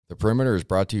The Perimeter is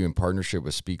brought to you in partnership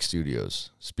with Speak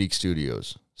Studios. Speak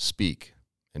Studios. Speak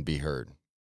and be heard.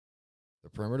 The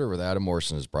Perimeter with Adam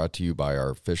Morrison is brought to you by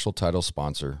our official title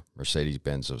sponsor,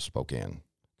 Mercedes-Benz of Spokane.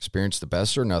 Experience the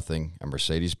best or nothing at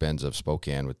Mercedes-Benz of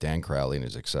Spokane with Dan Crowley and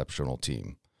his exceptional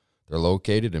team. They're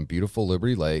located in beautiful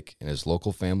Liberty Lake and his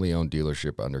local family-owned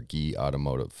dealership under Gee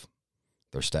Automotive.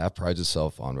 Their staff prides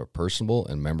itself on a personable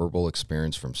and memorable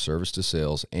experience from service to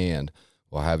sales and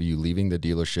will have you leaving the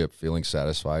dealership feeling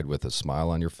satisfied with a smile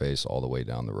on your face all the way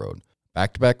down the road.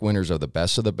 Back-to-back winners of the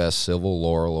Best Silver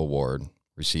Laurel Award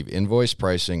receive invoice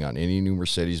pricing on any new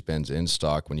Mercedes-Benz in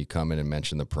stock when you come in and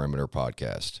mention the Perimeter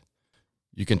podcast.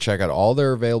 You can check out all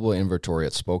their available inventory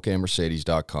at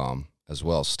SpokaneMercedes.com, as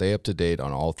well as stay up to date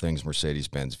on all things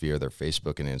Mercedes-Benz via their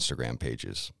Facebook and Instagram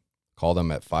pages. Call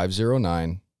them at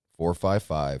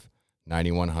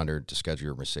 509-455-9100 to schedule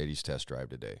your Mercedes test drive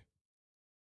today.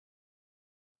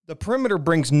 The Perimeter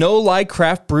brings No Lie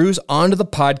Craft Brews onto the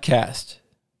podcast.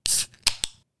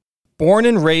 Born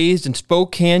and raised in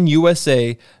Spokane,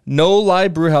 USA, No Lie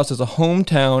Brewhouse is a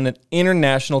hometown and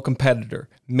international competitor,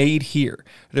 made here.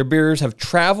 Their beers have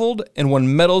traveled and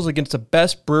won medals against the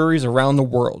best breweries around the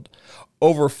world.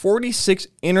 Over 46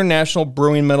 international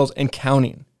brewing medals and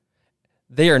counting.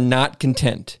 They are not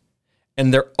content,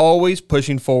 and they're always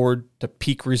pushing forward to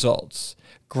peak results.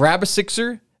 Grab a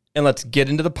sixer, and let's get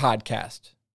into the podcast.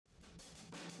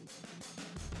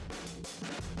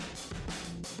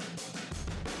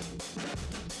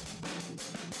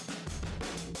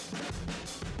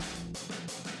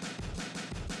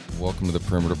 Welcome to the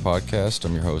Perimeter Podcast.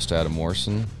 I'm your host, Adam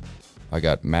Morrison. I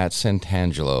got Matt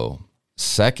Santangelo,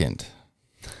 second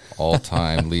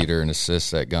all-time leader in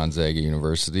assists at Gonzaga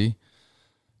University,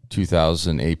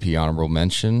 2000 AP Honorable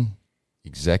Mention,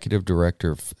 Executive Director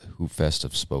of Hoopfest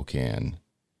of Spokane.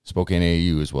 Spokane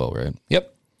AU as well, right?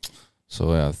 Yep.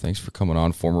 So, yeah, thanks for coming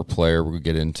on. Former player, we'll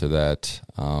get into that.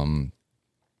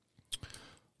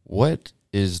 What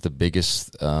is the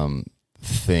biggest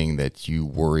thing that you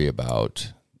worry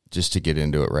about, just to get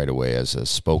into it right away as a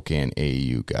Spokane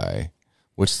AU guy?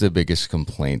 What's the biggest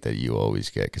complaint that you always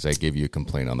get? Because I gave you a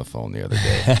complaint on the phone the other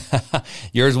day.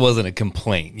 Yours wasn't a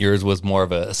complaint. Yours was more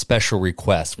of a special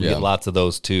request. We get lots of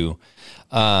those too.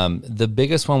 The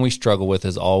biggest one we struggle with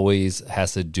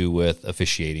has to do with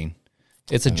officiating.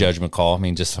 It's a judgment call. I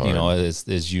mean, just, you know,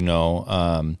 as you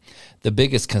know, the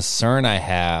biggest concern I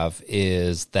have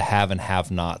is the have and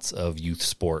have-nots of youth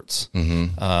sports.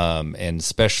 And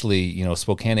especially, you know,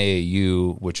 Spokane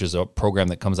AAU, which is a program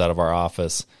that comes out of our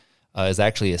office, is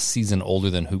actually a season older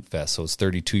than Hoopfest. So it's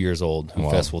 32 years old.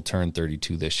 Hoopfest will turn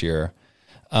 32 this year.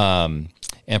 And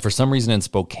for some reason in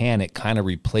Spokane, it kind of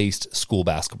replaced school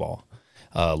basketball.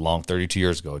 32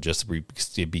 years ago,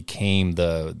 it became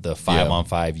the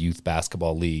 5-on-5 youth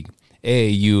basketball league.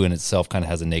 AAU in itself kind of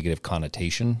has a negative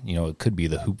connotation. You know, it could be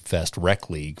the Hoopfest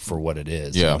Rec League for what it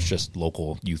is. Yeah. You know, it's just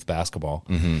local youth basketball.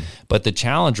 But the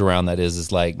challenge around that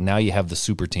is like now you have the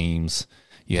super teams.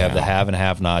 You have the have and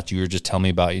have-nots. You were just telling me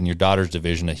about in your daughter's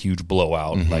division, a huge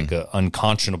blowout, like an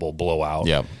unconscionable blowout.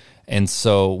 Yeah. And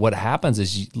so what happens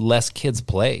is less kids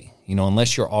play. You know,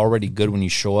 unless you're already good when you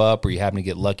show up, or you happen to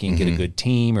get lucky and get a good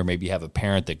team, or maybe you have a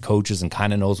parent that coaches and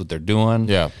kind of knows what they're doing.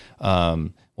 Yeah.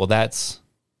 Well, that's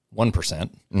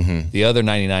 1%. The other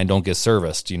 99 don't get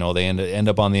serviced. You know, they end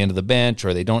up on the end of the bench,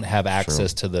 or they don't have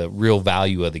access to the real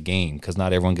value of the game, because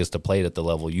not everyone gets to play it at the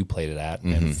level you played it at,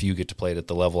 and few get to play it at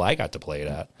the level I got to play it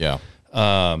at. Yeah.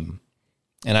 And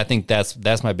I think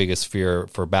that's my biggest fear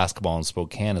for basketball in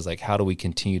Spokane is like, how do we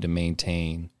continue to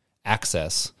maintain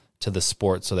access to the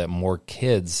sport so that more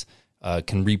kids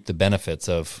can reap the benefits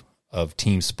of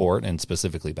team sport, and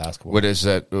specifically basketball? What is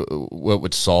that? What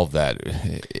would solve that?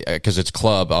 Because it's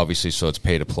club, obviously, so it's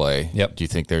pay to play. Yep. Do you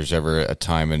think there's ever a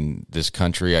time in this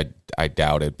country, I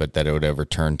doubt it, but that it would ever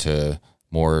turn to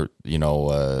more, you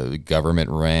know,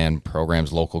 government-run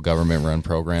programs, local government-run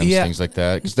programs, things like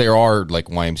that? Because there are, like,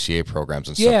 YMCA programs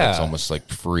and stuff that's almost, like,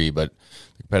 free, but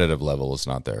the competitive level is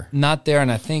not there. Not there, and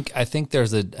I think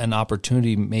there's an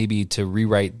opportunity maybe to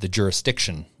rewrite the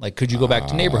jurisdiction. Like, could you go back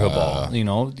to neighborhood ball, you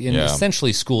know, in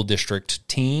essentially school district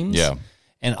teams? Yeah.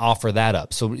 And offer that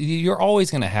up. So you're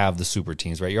always going to have the super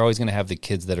teams, right? You're always going to have the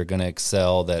kids that are going to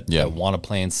excel, that want to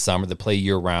play in summer, that play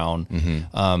year round.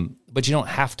 But you don't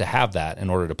have to have that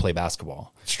in order to play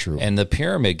basketball. It's true. And the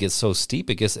pyramid gets so steep.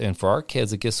 And for our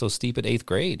kids, it gets so steep at 8th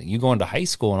grade. You go into high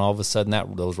school, and all of a sudden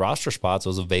those roster spots,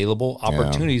 those available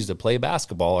opportunities to play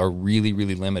basketball are really,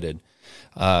 really limited.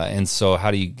 And so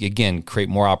how do you, again, create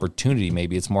more opportunity?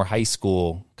 Maybe it's more high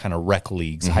school kind of rec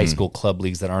leagues, high school club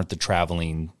leagues that aren't the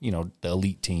traveling, the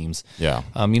elite teams. Yeah.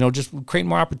 Just create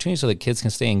more opportunities so that kids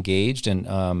can stay engaged. And,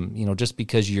 just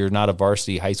because you're not a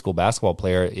varsity high school basketball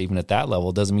player, even at that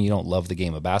level, doesn't mean you don't love the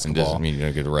game of basketball. It doesn't mean you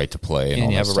don't get a right to play.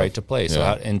 And you have a right to play.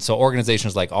 Yeah. So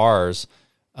organizations like ours,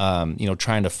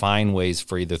 trying to find ways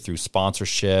for either through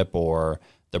sponsorship or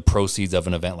the proceeds of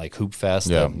an event like Hoopfest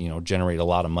that, generate a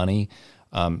lot of money.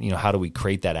 How do we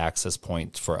create that access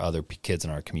point for other kids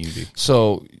in our community?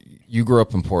 So you grew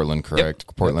up in Portland, correct?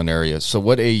 Yep. Portland area. So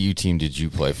what AAU team did you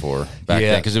play for back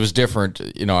then? Because it was different.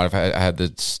 I had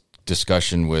this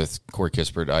discussion with Corey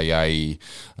Kispert, IIE,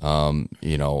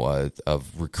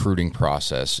 of recruiting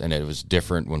process, and it was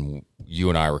different when you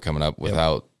and I were coming up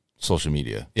without social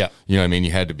media. Yeah. You know what I mean?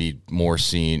 You had to be more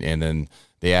seen, and then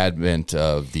the advent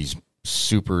of these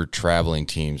super traveling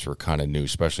teams were kind of new,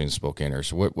 especially in Spokane area.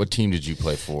 So what team did you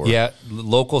play for? Yeah,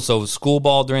 local. So school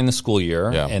ball during the school year,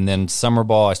 and then summer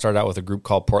ball. I started out with a group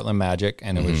called Portland Magic,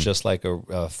 and it was just like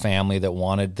a family that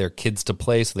wanted their kids to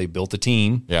play, so they built a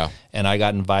team. Yeah, and I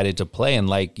got invited to play, and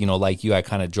like you, I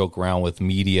kind of joke around with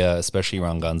media, especially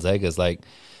around Gonzaga, is like,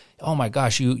 oh my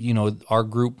gosh, our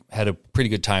group had a pretty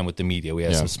good time with the media. We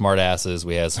had some smart asses.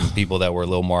 We had some people that were a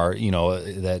little more,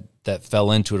 that fell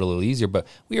into it a little easier, but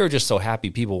we were just so happy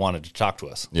people wanted to talk to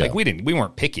us. Yeah. Like we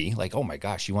weren't picky. Like, oh my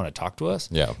gosh, you want to talk to us?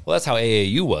 Yeah. Well, that's how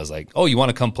AAU was. Like, oh, you want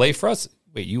to come play for us?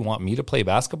 Wait, you want me to play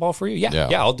basketball for you? Yeah,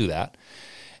 I'll do that.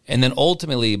 And then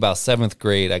ultimately, about 7th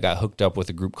grade, I got hooked up with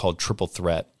a group called Triple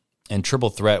Threat. And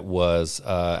Triple Threat was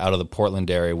out of the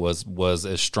Portland area, was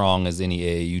as strong as any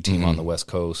AAU team on the West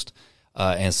Coast.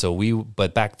 And so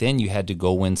but back then you had to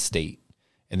go win state,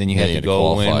 and then you had to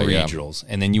go win regionals,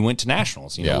 and then you went to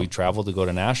nationals. We traveled to go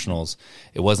to nationals.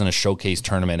 It wasn't a showcase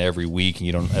tournament every week,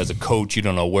 and as a coach, you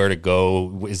don't know where to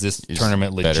go. Is this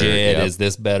tournament legit? Better, Is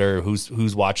this better?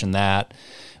 Who's watching that?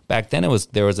 Back then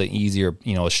there was an easier,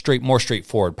 more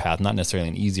straightforward path, not necessarily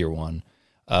an easier one.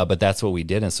 But that's what we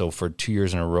did. And so for 2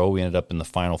 years in a row, we ended up in the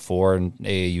Final Four in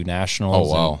AAU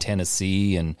Nationals in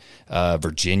Tennessee and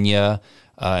Virginia.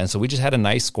 And so we just had a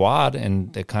nice squad,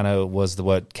 and it kind of was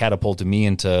what catapulted me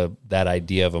into that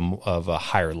idea of a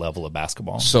higher level of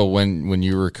basketball. So when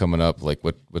you were coming up, like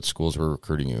what schools were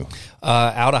recruiting you?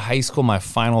 Out of high school, my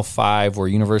Final 5 were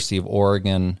University of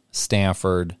Oregon,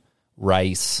 Stanford,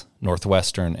 Rice,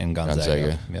 Northwestern, and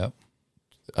Gonzaga. Yep.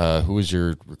 Who was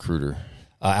your recruiter?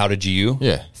 Out of GU?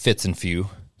 Yeah. Fitz and Few.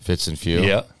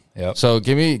 Yeah. Yep. So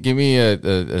give me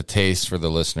a taste for the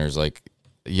listeners, like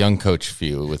young Coach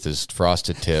Few with his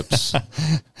frosted tips,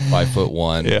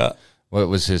 5'1". Yeah. What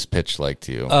was his pitch like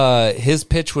to you? His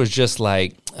pitch was just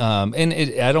like,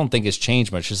 I don't think it's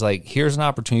changed much. It's like, here's an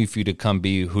opportunity for you to come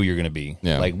be who you're going to be.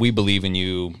 Yeah. Like, we believe in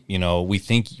you. We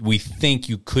think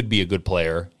you could be a good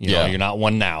player. You're not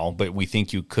one now, but we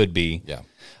think you could be. Yeah.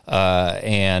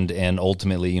 And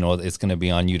ultimately, it's going to be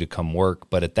on you to come work.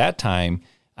 But at that time,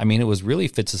 it was really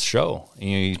Fitz's show.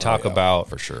 You talk about,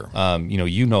 for sure.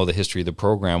 The history of the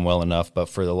program well enough, but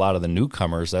for a lot of the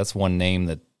newcomers, that's one name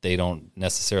that they don't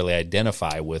necessarily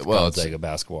identify with Gonzaga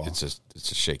basketball. It's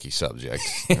a shaky subject,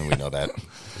 and we know that.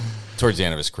 Towards the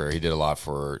end of his career, he did a lot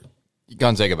for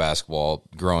Gonzaga basketball,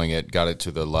 growing it, got it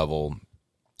to the level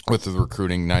with the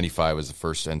recruiting. 95 was the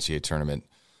first NCAA tournament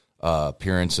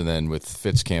appearance, and then with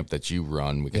Fitz Camp that you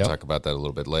run, we can talk about that a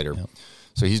little bit later. Yep.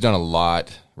 So he's done a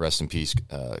lot, rest in peace,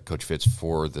 Coach Fitz,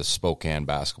 for the Spokane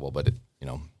basketball, but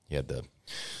he had the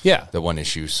one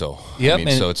issue. So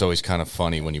so it's always kind of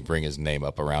funny when you bring his name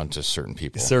up around to certain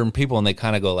people, and they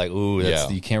kind of go like, "Ooh,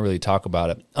 you can't really talk about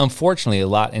it." Unfortunately, a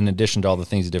lot in addition to all the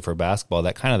things he did for basketball,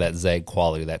 that Zag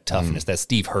quality, that toughness, that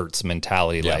Steve Hertz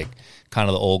mentality, like kind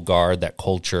of the old guard, that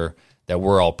culture that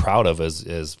we're all proud of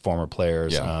as former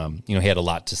players. Yeah. He had a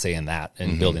lot to say in that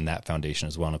and building that foundation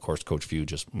as well. And of course, Coach Few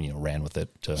just ran with it.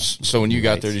 So when you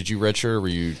got there, did you redshirt? Or were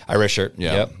you? I redshirt.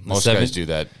 Yeah. Yep. Most guys do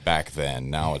that back then.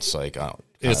 Now it's like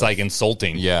it's like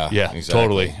insulting. Yeah. Exactly.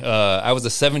 Totally. I was a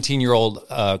 17-year-old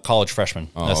college freshman,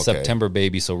 a September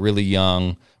baby, so really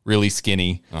young, really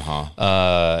skinny.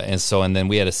 And then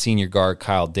we had a senior guard,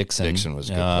 Kyle Dixon. Dixon was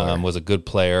a good player. Was a good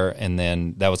player. And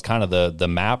then that was kind of the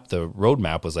map, the road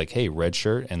map was like, hey, red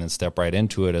shirt, and then step right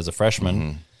into it as a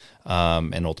freshman.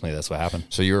 And ultimately that's what happened.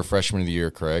 So you were freshman of the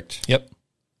year, correct? Yep.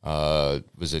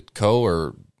 Was it co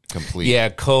or complete? Yeah,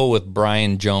 co with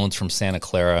Brian Jones from Santa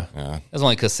Clara. Yeah. It was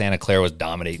only because Santa Clara was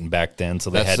dominating back then, so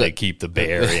they had to keep the Bay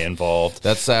Area involved.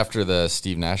 That's after the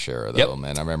Steve Nash era, though,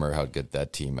 man. I remember how good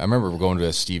that team. I remember going to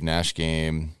a Steve Nash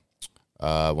game.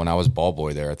 When I was ball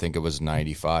boy there, I think it was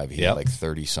 95. He had like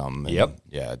 30-something. Yep.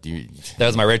 Yeah. That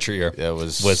was my redshirt year. That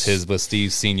was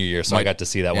Steve's senior year, so I got to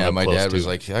see that one up my close dad was too.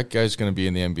 like, that guy's going to be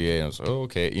in the NBA. And I was like, oh,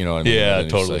 okay. You know what I mean? Yeah, and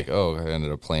totally. Like, I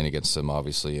ended up playing against him,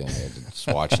 obviously, and just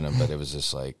watching him. But it was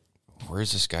just like,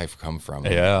 where's this guy come from?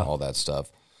 Yeah. All that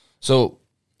stuff. So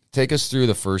take us through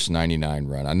the first 99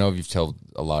 run. I know you've told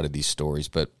a lot of these stories,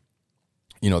 but,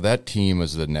 that team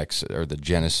was the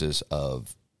genesis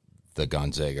of the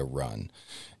Gonzaga run.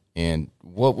 And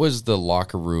what was the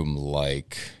locker room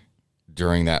like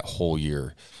during that whole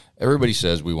year? Everybody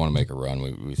says we want to make a run.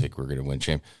 We think we're going to win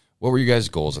champ. What were you guys'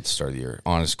 goals at the start of the year?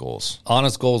 Honest goals.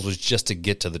 Honest goals was just to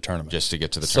get to the tournament.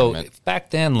 tournament. So back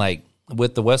then, like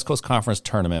with the West Coast Conference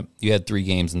tournament, you had 3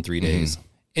 games in 3 days.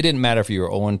 It didn't matter if you were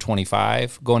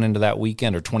 0-25 going into that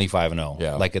weekend or 25-0.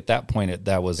 Yeah. Like at that point,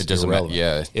 that was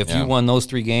irrelevant. If you won those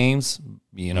 3 games,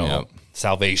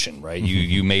 salvation, right?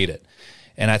 You made it.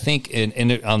 And I think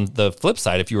on the flip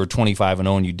side, if you were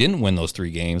 25-0 and you didn't win those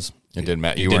 3 games, it didn't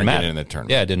matter. You weren't getting in the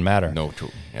tournament. Yeah, it didn't matter. No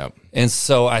tool. Yep. And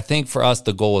so I think for us,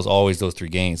 the goal was always those 3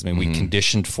 games. I mean, we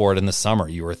conditioned for it in the summer.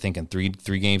 You were thinking three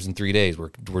games in 3 days.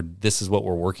 This is what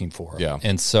we're working for. Yeah.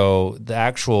 And so the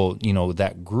actual,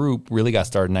 that group really got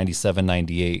started in 97,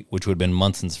 98, which would have been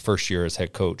Munson's first year as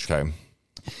head coach. Okay.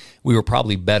 We were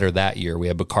probably better that year. We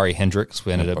had Bakari Hendricks,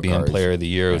 who ended up being player of the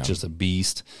year. It was just a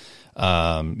beast.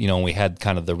 And we had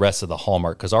kind of the rest of the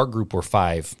hallmark because our group were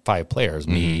five players,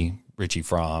 me, Richie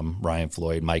Fromm, Ryan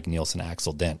Floyd, Mike Nielsen,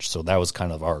 Axel Dench. So that was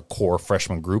kind of our core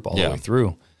freshman group all the way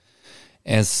through.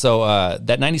 And so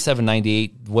that 97,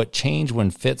 98, what changed when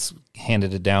Fitz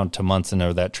handed it down to Munson,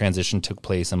 or that transition took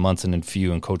place and Munson and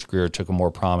Few and Coach Greer took a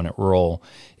more prominent role,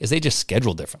 is they just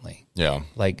scheduled differently. Yeah.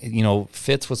 Like,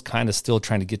 Fitz was kind of still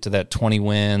trying to get to that 20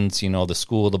 wins, the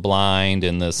School of the Blind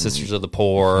and the Sisters of the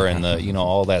Poor and the,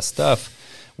 all that stuff.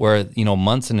 Where,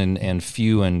 Munson and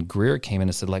Few and Greer came in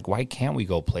and said, like, why can't we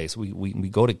go place? We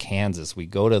go to Kansas. We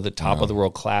go to the top of the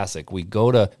World Classic. We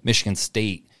go to Michigan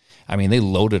State. I mean, they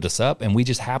loaded us up, and we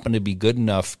just happened to be good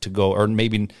enough to go, or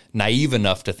maybe naive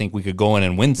enough to think we could go in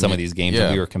and win some of these games,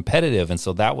 and we were competitive. And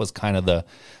so that was kind of the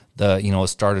it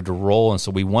started to roll. And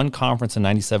so we won conference in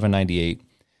 97, 98.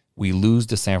 We lose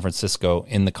to San Francisco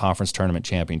in the conference tournament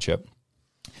championship.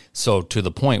 So to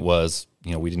the point was,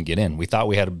 we didn't get in. We thought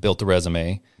we had built a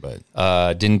resume,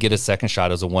 but didn't get a second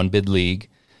shot. It was a 1-bid league.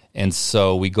 And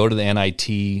so we go to the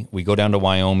NIT, we go down to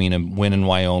Wyoming and win in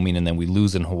Wyoming, and then we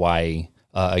lose in Hawaii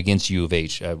against U of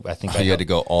H. I think you had to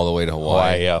go all the way to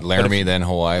Hawaii. Laramie, then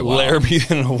Hawaii. Wow. Laramie,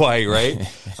 then Hawaii, right?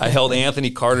 I held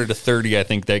Anthony Carter to 30, I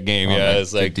think, that game.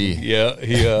 It's like, he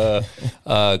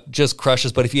just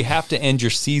crushes. But if you have to end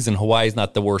your season, Hawaii's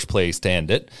not the worst place to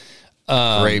end it.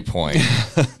 Great point.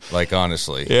 Like,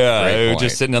 honestly. Yeah,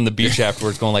 just sitting on the beach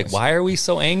afterwards going like, why are we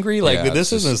so angry? Like,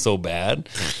 this isn't so bad.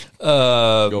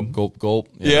 Gulp.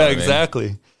 Yeah,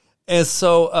 exactly. And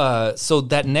so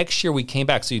that next year we came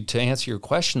back. So to answer your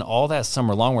question, all that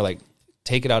summer long, we're like,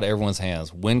 take it out of everyone's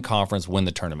hands. Win conference, win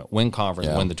the tournament. Win conference,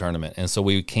 win the tournament. And so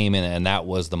we came in, and that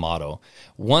was the motto.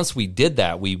 Once we did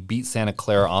that, we beat Santa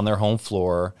Clara on their home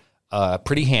floor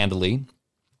pretty handily.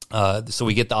 So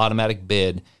we get the automatic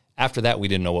bid. After that, we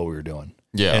didn't know what we were doing.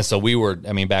 Yeah. And so we were,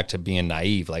 back to being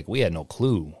naive. Like, we had no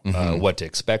clue what to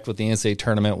expect with the NCAA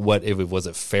tournament. Was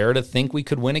it fair to think we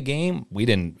could win a game? It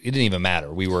didn't even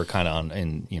matter. We were kind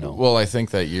of Well, I think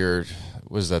that year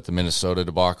was that the Minnesota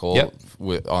debacle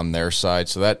on their side.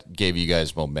 So that gave you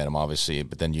guys momentum, obviously.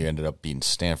 But then you ended up beating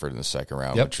Stanford in the second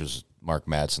round, which was Mark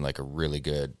Madsen, like a really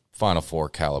good Final Four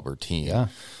caliber team. Yeah.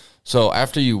 So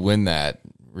after you win that,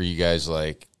 were you guys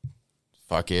like,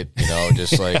 fuck it,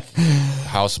 just like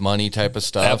house money type of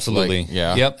stuff? Absolutely. Like,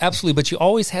 yeah. Yep, absolutely. But you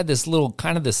always had this little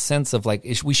kind of this sense of like,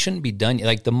 we shouldn't be done yet.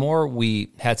 Like, the more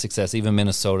we had success, even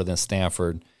Minnesota than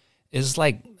Stanford, it's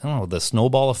like, I don't know, the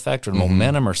snowball effect or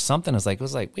momentum or something. It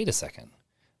was like, wait a second.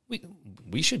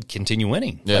 We should continue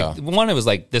winning. Yeah. Like, one, it was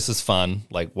like, this is fun.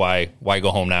 Like, why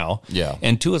go home now? Yeah.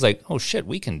 And two is like, oh shit,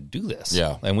 we can do this.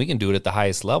 Yeah. And we can do it at the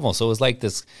highest level. So it was like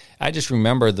this. I just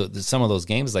remember some of those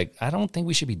games. Like, I don't think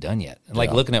we should be done yet. And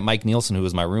like looking at Mike Nielsen, who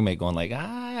was my roommate, going like,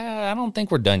 I don't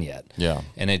think we're done yet. Yeah.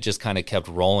 And it just kind of kept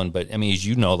rolling. But as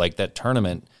you know, like that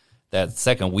tournament, that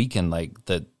second weekend, like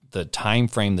the time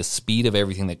frame, the speed of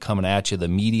everything that coming at you, the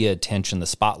media attention, the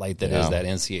spotlight that is that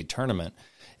NCAA tournament.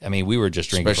 We were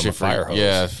just drinking especially from a fire hose.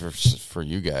 Yeah, for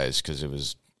you guys, because it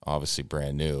was obviously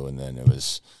brand new, and then it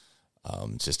was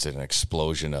just an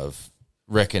explosion of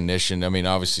recognition.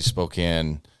 Obviously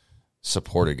Spokane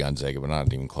supported Gonzaga, but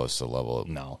not even close to the level.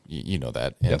 No. You know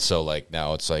that. And so, like,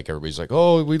 now it's like everybody's like,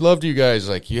 oh, we loved you guys.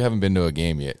 Like, you haven't been to a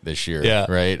game yet this year,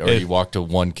 right? Or you walked to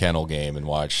one Kennel game and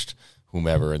watched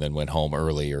whomever and then went home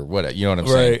early or what, you know what I'm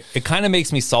saying? Right. It kind of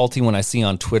makes me salty when I see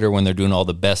on Twitter when they're doing all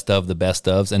the best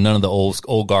ofs and none of the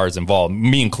old guards involved,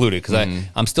 me included, because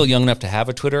I'm still young enough to have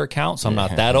a Twitter account, so I'm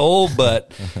not that old,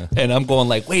 but, and I'm going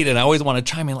like, wait, and I always want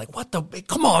to chime in like, what the,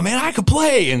 come on, man, I could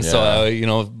play. And so, you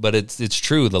know, but it's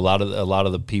true. A lot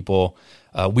of the people,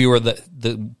 we were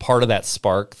the part of that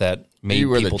spark that made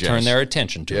people turn their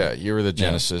attention to it. Yeah, you were the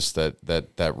genesis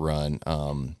that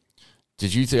run.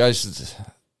 Did you guys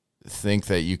think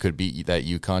that you could beat that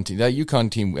UConn team? That UConn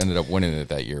team ended up winning it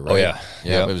that year, right? Oh, yeah.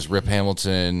 Yeah, It was Rip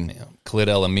Hamilton. Khalid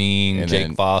El-Amin, Jake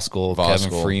Voskuhl,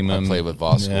 Kevin Freeman. I played with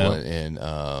Voskuhl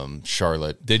in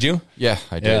Charlotte. Did you? Yeah,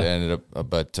 I did. I ended up,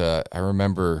 but I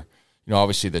remember, you know,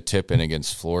 obviously the tip-in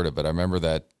against Florida, but I remember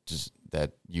that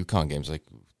UConn game's like,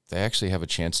 they actually have a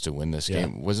chance to win this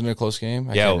game. Wasn't it a close game?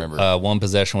 I can't remember. One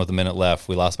possession with a minute left.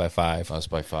 We lost by 5. Lost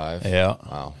by 5? Yeah.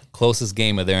 Wow. Closest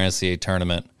game of their NCAA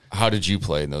tournament. How did you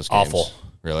play in those games? Awful.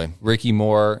 Really? Ricky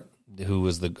Moore, who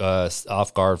was the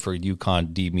off guard for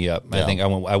UConn, D'd me up. I think I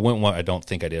went one. I don't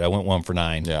think I did. I went 1 for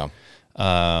 9. Yeah.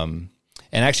 And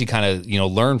actually kind of, you know,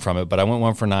 learned from it, but I went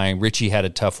 1 for 9. Richie had a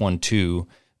tough one too.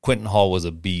 Quentin Hall was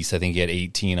a beast. I think he had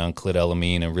 18 on Khalid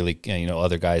El-Amin, and really, you know,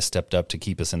 other guys stepped up to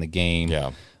keep us in the game.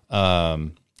 Yeah.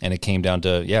 And it came down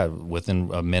to, within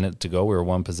a minute to go, we were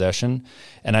 1 possession.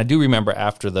 And I do remember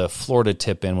after the Florida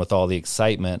tip-in with all the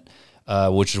excitement,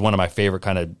 which is one of my favorite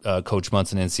kind of Coach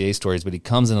Munson NCAA stories, but he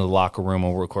comes into the locker room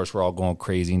and, of course, we're all going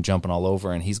crazy and jumping all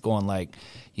over, and he's going like,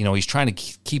 you know, he's trying to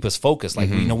keep us focused. Like,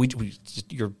 you know,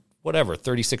 you're,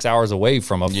 36 hours away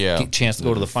from a chance to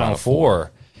go to the Final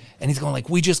Four. And he's going like,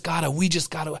 we just gotta.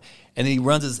 And then he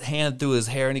runs his hand through his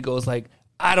hair and he goes like,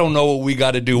 I don't know what we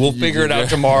got to do. We'll figure it out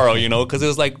tomorrow, you know, because it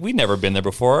was like, we'd never been there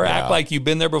before. Act like you've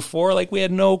been there before. Like, we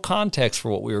had no context for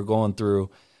what we were going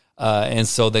through. And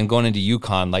so then going into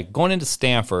UConn, like going into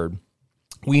Stanford,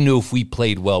 we knew if we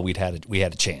played well, we had a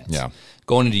chance. Yeah.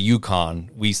 Going into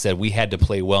UConn, we said we had to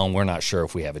play well, and we're not sure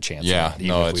if we have a chance. Yeah,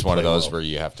 no, it's one of those where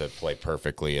you have to play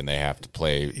perfectly, and they have to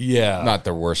play, not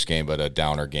their worst game, but a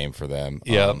downer game for them.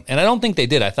 Yeah, and I don't think they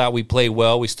did. I thought we played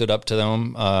well. We stood up to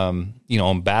them, you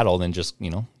know, and battled, and just,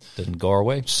 you know, didn't go our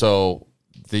way. So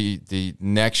the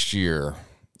next year,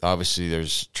 obviously,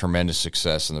 there's tremendous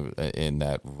success in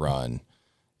that run.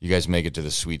 You guys make it to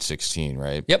the Sweet 16,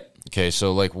 right? Yep. Okay,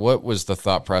 so like, what was the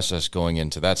thought process going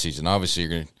into that season? Obviously,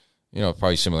 you're going to, you know,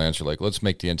 probably similar answer, like, let's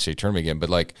make the NCAA tournament again. But,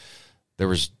 like, there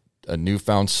was a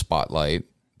newfound spotlight.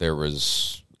 There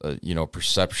was,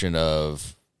 perception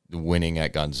of winning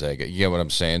at Gonzaga. You get what I'm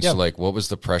saying? Yeah. So, like, what was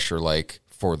the pressure like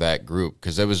for that group?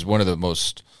 Because that was one of the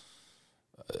most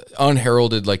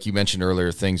unheralded, like you mentioned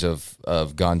earlier, things of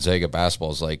Gonzaga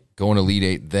basketball is, like, going to Elite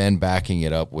Eight, then backing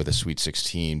it up with a Sweet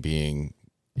 16 being,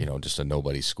 you know, just a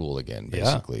nobody school again,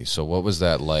 basically. Yeah. So what was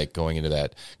that like going into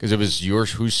that? Because it was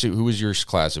yours. Who was your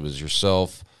class? It was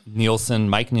yourself,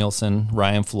 Mike Nielsen,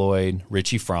 Ryan Floyd,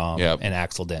 Richie Fromm, and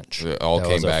Axel Dench. All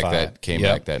came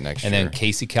back that next year. And then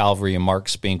Casey Calvary and Mark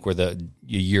Spink were a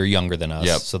year younger than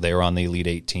us, so they were on the Elite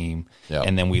Eight team. Yep.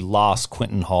 And then we lost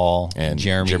Quentin Hall and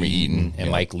Jeremy Eaton and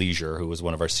Mike Leisure, who was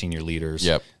one of our senior leaders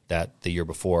the year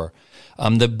before.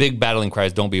 The big battling cry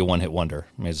is don't be a one-hit wonder.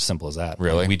 I mean, it's as simple as that.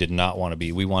 Really? We did not want to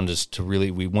be. We wanted to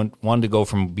really, wanted to go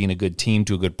from being a good team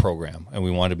to a good program, and we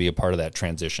wanted to be a part of that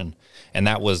transition. And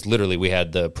that was literally, we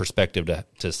had the perspective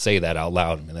to say that out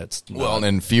loud. I mean, that's well,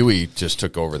 and Fewey just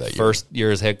took over that year. First year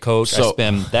as head coach. So, I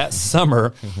spent that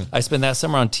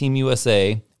summer on Team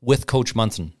USA with Coach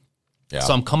Munson. Yeah.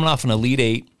 So I'm coming off an Elite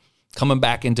Eight, coming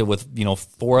back into with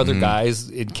 4 other guys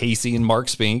in Casey and Mark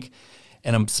Spink.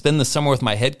 And I'm spending the summer with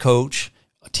my head coach,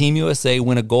 Team USA,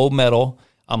 win a gold medal.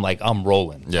 I'm like, I'm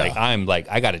rolling. Yeah.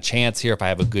 I got a chance here. If I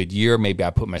have a good year, maybe I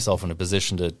put myself in a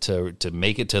position to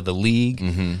make it to the league.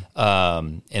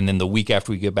 Mm-hmm. And then the week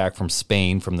after we get back from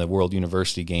Spain from the World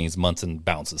University Games, Munson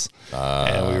bounces,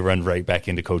 and we run right back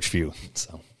into Coach Few.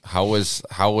 So how was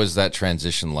that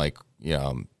transition like?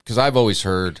 Because I've always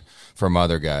heard from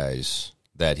other guys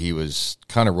that he was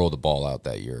kind of rolled the ball out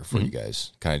that year for you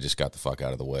guys. Kind of just got the fuck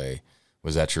out of the way.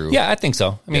 Was that true? Yeah, I think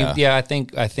so. I mean, I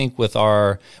think with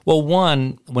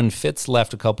when Fitz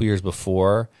left a couple years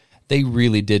before, they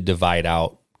really did divide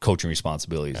out coaching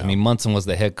responsibilities. Yeah. I mean, Munson was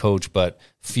the head coach, but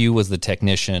Few was the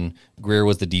technician. Greer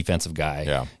was the defensive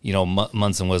guy. Yeah.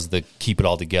 Munson was the keep it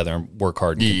all together and work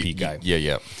hard and compete guy.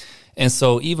 Yeah. And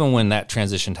so even when that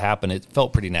transition happened, it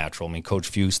felt pretty natural. I mean, Coach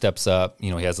Few steps up, he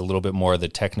has a little bit more of the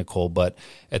technical, but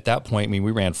at that point, I mean,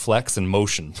 we ran flex and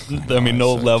motion. I mean,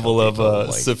 no level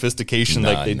of sophistication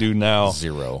like they do now.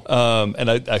 Zero. And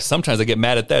I sometimes I get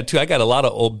mad at that too. I got a lot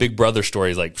of old big brother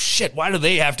stories like, shit, why do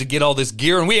they have to get all this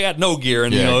gear and we got no gear?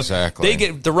 And exactly. They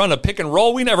get to run a pick and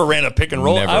roll. We never ran a pick and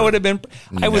roll.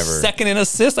 I was second in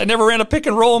assists. I never ran a pick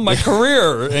and roll in my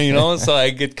career. And, so I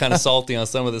get kind of salty on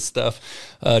some of this stuff.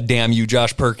 Damn you,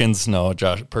 Josh Perkins. No,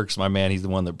 Josh Perkins, my man. He's the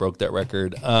one that broke that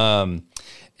record. And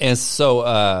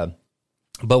so,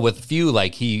 but with Few,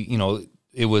 like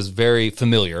it was very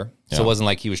familiar. So it wasn't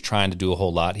like he was trying to do a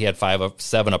whole lot. He had 7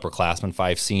 upperclassmen,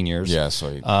 5 seniors. Yeah.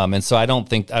 And so I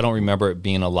don't remember it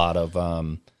being a lot of,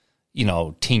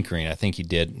 tinkering. I think he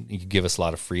could give us a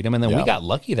lot of freedom. And then we got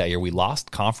lucky that year. We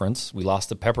lost conference. We lost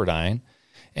to Pepperdine.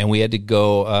 And we had to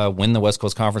go win the West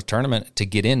Coast Conference tournament to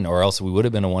get in, or else we would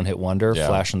have been a one-hit wonder,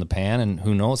 flash in the pan, and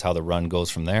who knows how the run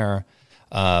goes from there.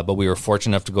 But we were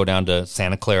fortunate enough to go down to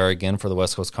Santa Clara again for the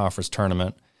West Coast Conference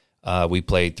tournament. We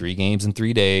played 3 games in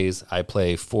 3 days. I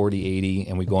play 40-80,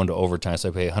 and we go into overtime. So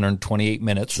I play 128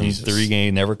 minutes in 3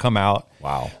 games, never come out.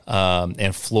 Wow.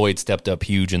 And Floyd stepped up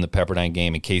huge in the Pepperdine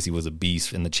game, and Casey was a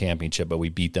beast in the championship, but we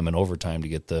beat them in overtime to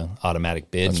get the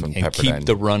automatic bid and keep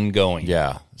the run going.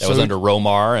 Yeah. That was under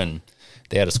Romar, and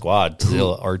they had a squad,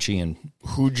 still Archie. And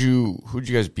who'd you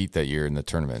guys beat that year in the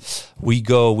tournament?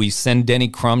 We send Denny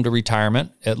Crum to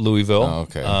retirement at Louisville. Oh,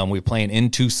 okay. We're playing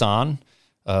in Tucson.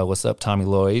 What's up, Tommy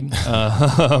Lloyd?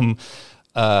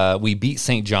 We beat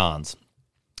St. John's.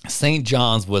 St.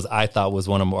 John's I thought was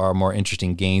one of our more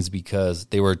interesting games because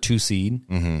they were a 2 seed.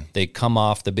 Mm-hmm. They come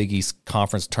off the Big East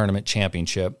Conference Tournament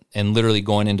Championship, and literally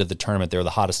going into the tournament, they're the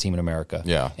hottest team in America.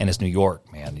 Yeah. And it's New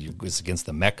York, man. It's against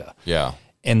the Mecca. Yeah.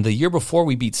 And the year before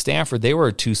we beat Stanford, they were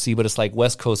a 2 seed, but it's like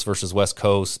West Coast versus West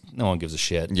Coast. No one gives a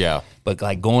shit. Yeah. But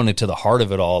like going into the heart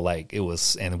of it all, like it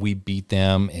was, and we beat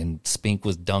them, and Spink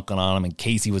was dunking on them, and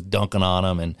Casey was dunking on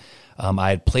them. And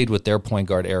I had played with their point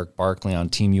guard, Eric Barkley, on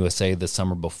Team USA the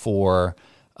summer before.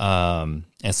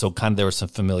 And so kind of there was some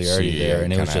familiarity there,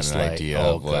 and it was just like,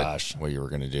 oh gosh, what you were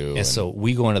going to do. And so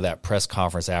we go into that press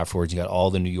conference afterwards. You got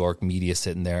all the New York media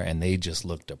sitting there, and they just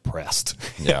look depressed.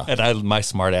 Yeah. And my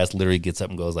smart ass literally gets up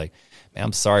and goes like, man,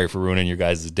 I'm sorry for ruining your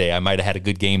guys' day. I might have had a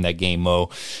good game that game,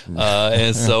 Mo.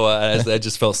 And so I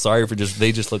just felt sorry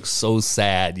they just looked so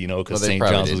sad, because St.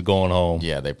 John's was going home.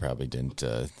 Yeah, they probably didn't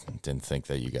think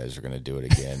that you guys were going to do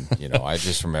it again. I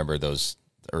just remember those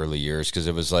early years because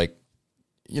it was like,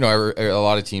 a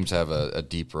lot of teams have a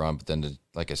deep run, but then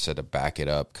like I said, to back it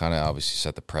up, kind of obviously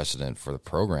set the precedent for the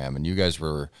program. And you guys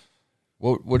were,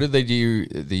 what did they do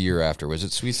the year after? Was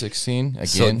it Sweet 16 again?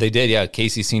 So they did, yeah.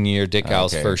 Casey senior year, Dick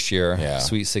Ow's first year,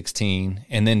 Sweet 16,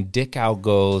 and then Dick Ow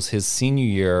goes his senior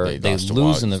year. They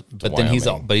lose but then he's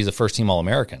a first team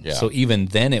All-American. Yeah. So even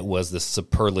then, it was the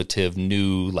superlative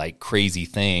new like crazy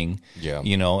thing. Yeah.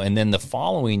 And then the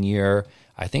following year,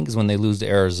 I think is when they lose to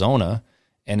Arizona.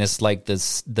 And it's like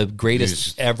the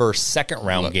greatest ever second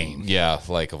round game. Yeah,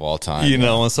 like of all time.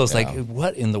 And so it's like,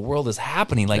 what in the world is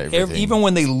happening? Like even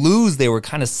when they lose, they were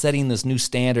kind of setting this new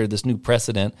standard, this new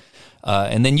precedent.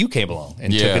 And then you came along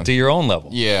and took it to your own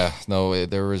level. Yeah, no,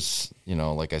 there was,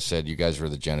 like I said, you guys were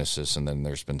the genesis, and then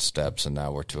there's been steps, and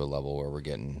now we're to a level where we're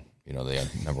getting, the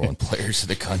number 1 players in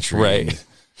the country. Right.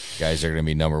 Guys are going to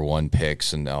be number 1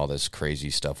 picks and all this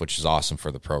crazy stuff, which is awesome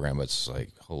for the program. But it's like,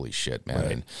 holy shit, man!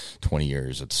 Right. In 20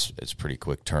 years, it's pretty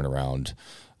quick turnaround.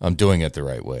 I'm doing it the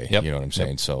right way. Yep. You know what I'm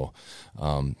saying?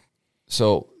 Yep.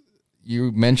 So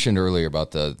you mentioned earlier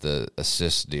about the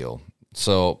assist deal.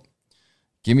 So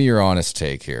give me your honest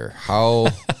take here. How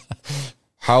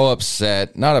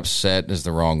upset? Not upset is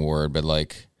the wrong word, but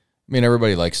like,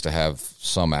 everybody likes to have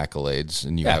some accolades,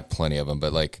 and you have plenty of them.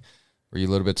 But like, were you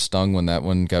a little bit stung when that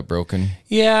one got broken?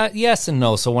 Yeah, yes and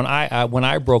no. So when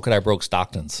I broke it, I broke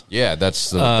Stockton's. Yeah,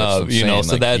 that's what I'm saying.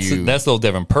 So that's a little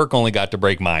different. Perk only got to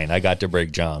break mine. I got to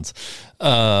break John's.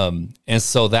 And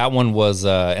so that one was,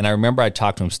 and I remember I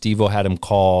talked to him. Steve-O had him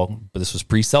call, but this was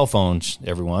pre-cell phones,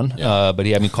 everyone. Yeah. But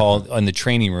he had me call in the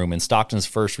training room, and Stockton's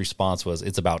first response was,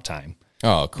 "It's about time."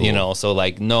 Oh, cool. So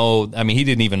like, no, he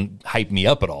didn't even hype me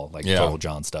up at all, like Total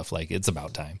John stuff. Like, it's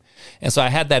about time. And so I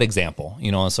had that example,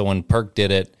 and so when Perk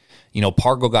did it,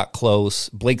 Pargo got close.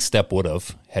 Blake Stepp would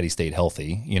have had he stayed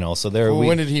healthy, so there.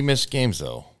 When did he miss games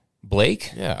though?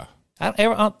 Blake? Yeah.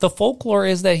 The folklore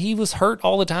is that he was hurt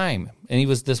all the time. and he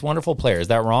was this wonderful player. Is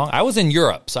that wrong? I was in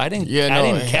Europe, so I didn't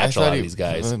catch a lot of these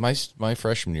guys. My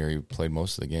freshman year, he played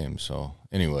most of the games. So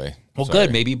anyway, well,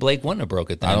 good. Maybe Blake wouldn't have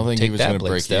broke it then. I don't think he was going to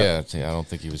break it. Yeah, I don't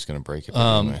think he was going to break it.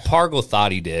 Pargo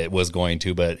thought he was going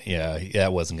to, but yeah,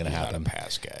 that wasn't going to happen. Not a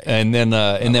pass guy. And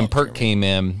then Perk came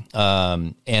in,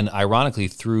 and ironically,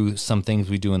 through some things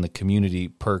we do in the community,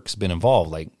 Perk's been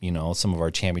involved, like some of our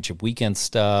championship weekend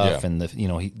stuff, and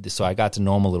so I got to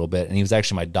know him a little bit, and he was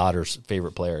actually my daughter's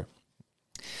favorite player.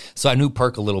 So I knew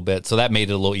Perk a little bit, so that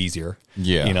made it a little easier.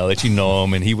 Yeah, that you know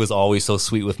him, and he was always so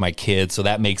sweet with my kids, so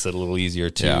that makes it a little easier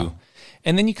too. Yeah.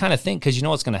 And then you kind of think, because you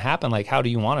know what's going to happen. Like, how do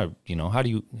you want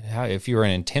to, if you're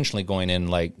intentionally going in,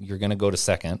 like you're going to go to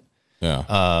second. Yeah.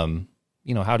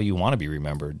 How do you want to be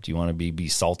remembered? Do you want to be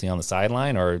salty on the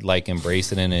sideline or like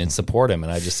embrace it and support him?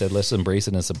 And I just said, let's embrace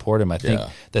it and support him. I think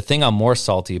the thing I'm more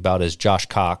salty about is Josh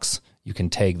Cox. You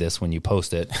can tag this when you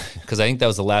post it, because I think that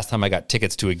was the last time I got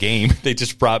tickets to a game. They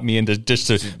just brought me in to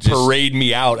parade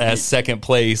me out as second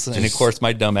place. And of course,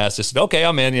 my dumb ass just said, okay,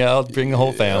 I'm in. Yeah, I'll bring the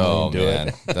whole family and do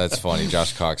it. That's funny.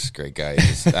 Josh Cox is a great guy.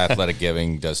 He's Athletic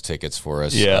Giving does tickets for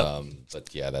us. Yeah.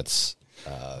 But yeah, that's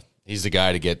he's the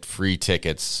guy to get free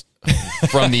tickets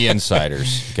from the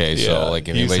insiders. Okay. So like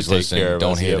if anybody's listening,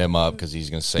 don't hit him up because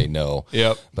he's going to say no.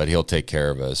 Yep. But he'll take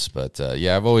care of us. But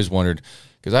I've always wondered,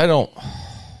 because I don't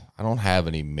have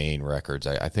any main records.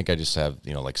 I think I just have,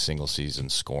 like single season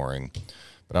scoring,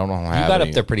 but I don't have You got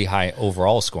up there pretty high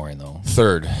overall scoring though.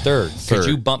 Third. Because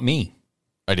you bumped me.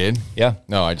 I did? Yeah.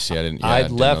 No, I didn't. Yeah, I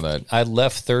didn't know that. I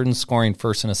left third in scoring,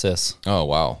 first in assists. Oh,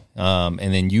 wow.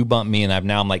 And then you bumped me, and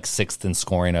I'm like sixth in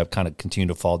scoring. I've kind of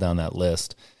continued to fall down that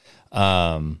list.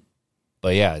 But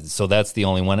yeah, so that's the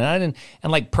only one. And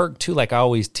like Perk too, like I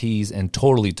always tease and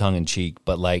totally tongue in cheek,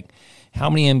 but like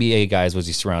how many NBA guys was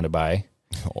he surrounded by?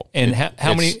 And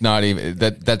how many? Not even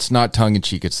that's not tongue in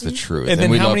cheek. It's the truth. And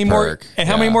then how many more? And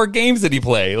how many more games did he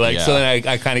play? Like so, then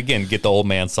I kind of get the old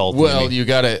man salt. Well, you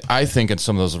got to. I think in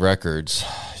some of those records,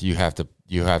 you have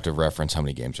to reference how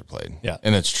many games are played. Yeah,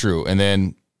 and that's true. And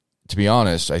then, to be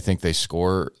honest, I think the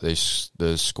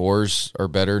scores are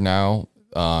better now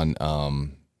on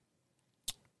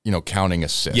counting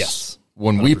assists. Yes,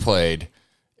 when 100%. We played.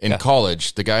 In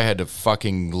college, the guy had to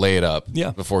fucking lay it up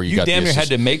before you got the assist. You damn near had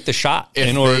to make the shot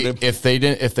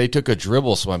if they took a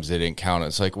dribble, sometimes they didn't count it.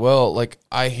 It's like, well, like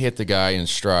I hit the guy in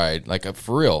stride, like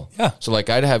for real. Yeah. So like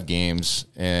I'd have games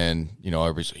and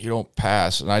everybody's like, you don't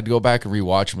pass, and I'd go back and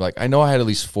rewatch them. Like I know I had at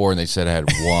least 4, and they said I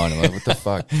had 1. I'm like, what the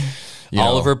fuck?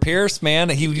 Oliver Pierce, man,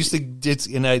 he used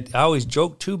to. And I always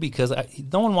joke too because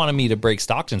no one wanted me to break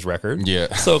Stockton's record.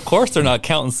 Yeah. So of course they're not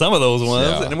counting some of those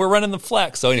ones, and we're running the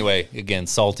flex. So anyway, again,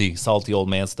 salty old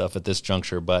man stuff at this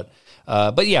juncture, but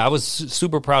yeah, I was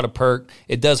super proud of Perk.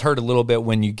 It does hurt a little bit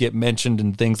when you get mentioned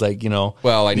in things like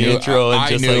Well, I knew intro and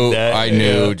just like that. I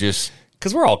knew just.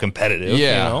 Because we're all competitive.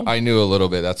 Yeah, I knew a little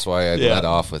bit. That's why I led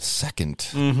off with second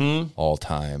all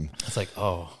time. It's like,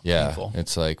 painful.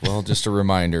 It's like, well, just a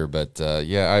reminder. But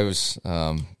I was,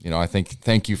 I think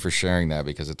thank you for sharing that,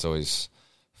 because it's always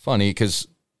funny because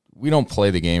we don't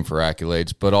play the game for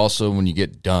accolades, but also when you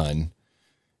get done,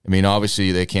 I mean,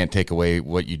 obviously they can't take away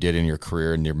what you did in your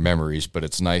career and your memories, but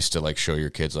it's nice to like show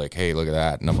your kids like, hey, look at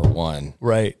that, number 1.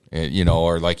 Right. And,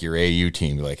 or like your AU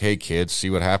team, like, hey kids, see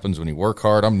what happens when you work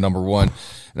hard. I'm number 1.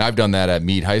 And I've done that at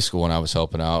Meade High School when I was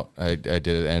helping out. I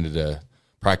ended a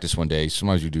practice one day.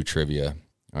 Sometimes you do trivia,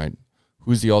 right?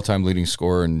 Who's the all-time leading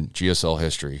scorer in GSL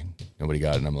history? Nobody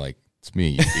got it. And I'm like, it's me,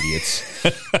 you idiots.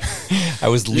 I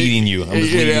was leading you.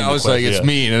 I was like, it's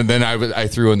me. And then I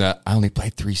threw in that, I only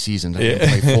played 3 seasons. I didn't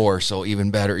play 4, so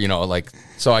even better.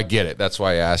 So I get it. That's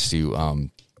why I asked you.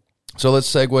 So let's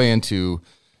segue into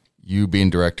you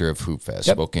being director of Hoopfest,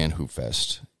 Spokane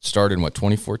Hoopfest. Started in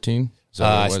 2014?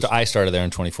 I started there in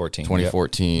 2014.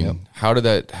 2014. Yep. How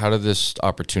did this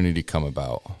opportunity come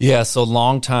about? Yeah, so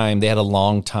long time. They had a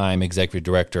long time executive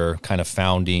director, kind of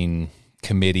founding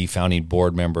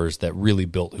board members that really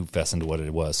built Hoopfest into what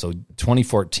it was. So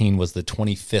 2014 was the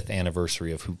 25th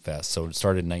anniversary of Hoopfest. So it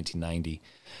started in 1990.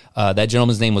 That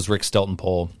gentleman's name was Rick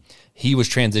Steltenpole. He was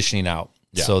transitioning out.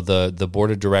 Yeah. So the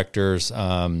board of directors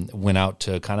went out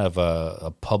to kind of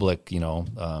a public,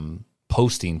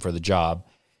 posting for the job.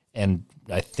 And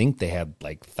I think they had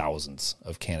like thousands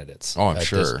of candidates. Oh, I'm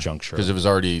sure. This juncture. Because it was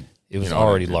already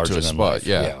larger than life.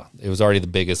 Yeah. It was already the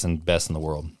biggest and best in the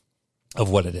world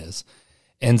of what it is.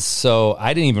 And so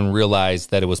I didn't even realize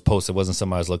that it was posted. It wasn't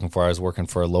something I was looking for. I was working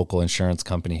for a local insurance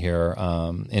company here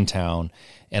in town.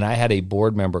 And I had a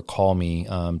board member call me,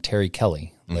 Terry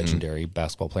Kelly, legendary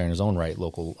basketball player in his own right,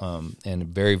 local, and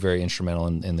very, very instrumental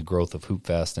in the growth of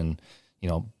Hoopfest and,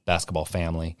 basketball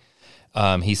family.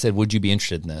 He said, would you be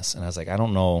interested in this? And I was like, I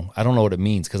don't know what it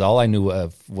means, because all I knew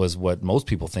of was what most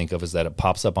people think of, is that it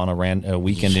pops up on a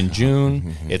weekend in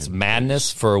June. It's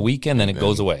madness for a weekend, then it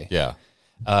goes away. Yeah.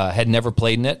 Had never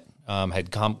played in it.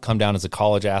 Had come down as a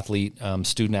college athlete,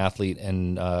 student athlete,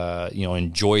 and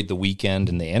enjoyed the weekend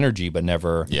and the energy, but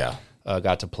never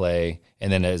got to play.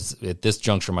 And then at this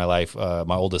juncture of my life,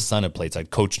 my oldest son had played, so I'd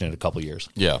coached in it a couple of years.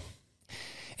 Yeah.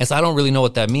 And so I don't really know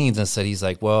what that means. And so he's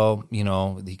like, well, he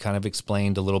kind of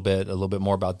explained a little bit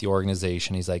more about the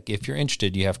organization. He's like, if you're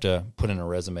interested, you have to put in a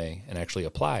resume and actually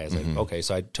apply. I was like, okay.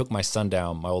 So I took my son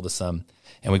down, my oldest son,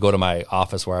 and we go to my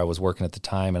office where I was working at the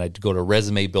time, and I'd go to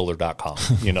resumebuilder.com.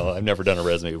 I've never done a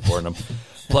resume before, and I'm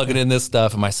plugging in this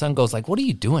stuff. And my son goes like, what are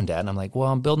you doing, Dad? And I'm like,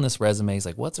 well, I'm building this resume. He's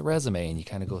like, what's a resume? And you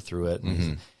kind of go through it.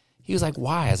 And he was like,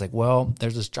 why? I was like, well,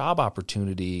 there's this job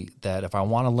opportunity that if I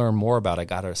want to learn more about, I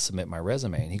got to submit my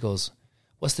resume. And he goes,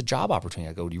 what's the job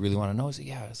opportunity? I go, do you really want to know? He's like,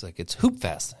 yeah. It's like, it's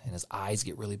Hoopfest. And his eyes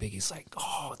get really big. He's like,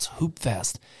 oh, it's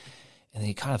Hoopfest. And then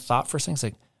he kind of thought for a second. He's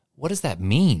like, what does that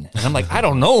mean? And I'm like, I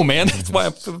don't know, man. That's why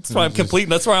I'm completing.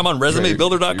 That's why I'm on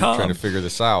resumebuilder.com. You're trying to figure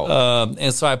this out.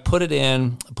 And so I put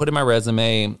in my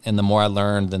resume, and the more I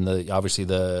learned, then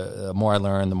the more I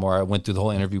learned, the more I went through the whole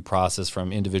interview process,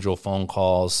 from individual phone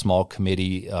calls, small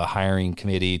committee, hiring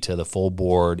committee, to the full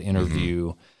board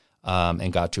interview,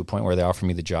 and got to a point where they offered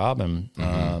me the job. And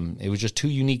it was just too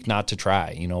unique not to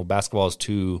try. Basketball is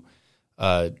too,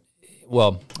 I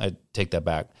take that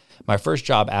back. My first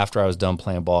job after I was done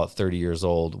playing ball at 30 years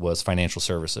old was financial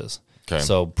services. Okay.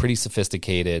 So pretty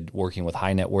sophisticated, working with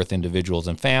high net worth individuals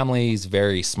and families,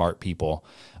 very smart people.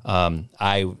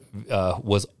 I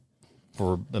was,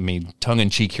 tongue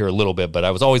in cheek here a little bit, but I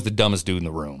was always the dumbest dude in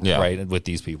the room, right, with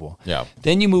these people. Yeah.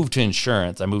 Then you move to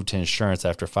insurance. I moved to insurance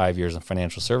after 5 years in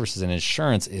financial services, and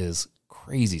insurance is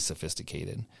crazy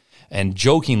sophisticated. And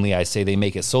jokingly, I say they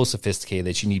make it so sophisticated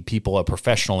that you need a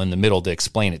professional in the middle to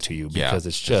explain it to you, because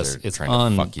it's trying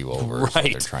to fuck you over. Right. Is what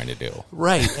they're trying to do.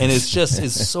 Right. And it's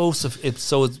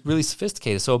really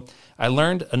sophisticated. So I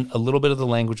learned a little bit of the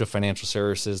language of financial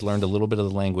services, learned a little bit of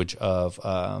the language of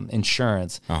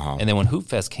insurance. And then when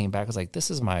Hoopfest came back, I was like, this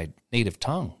is my native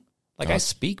tongue. Like, I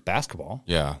speak basketball.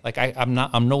 Yeah. Like, I'm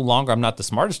not the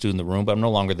smartest dude in the room, but I'm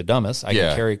no longer the dumbest. I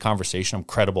can carry a conversation. I'm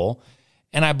credible.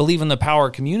 And I believe in the power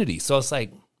of community. So it's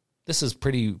like, this is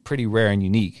pretty rare and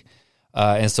unique.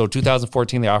 And so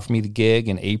 2014, they offered me the gig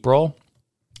in April,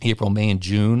 May, and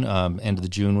June. End of the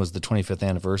June was the 25th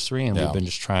anniversary. And we've been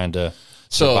just trying to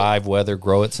survive, weather,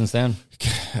 grow it since then.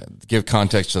 Give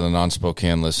context to the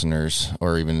non-Spokane listeners,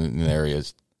 or even in the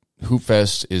areas.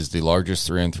 Hoopfest is the largest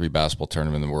 3-on-3 basketball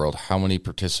tournament in the world. How many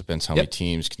participants, how many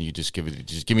teams? Can you just give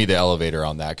me the elevator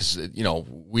on that? Because,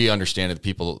 we understand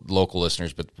it, local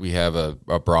listeners, but we have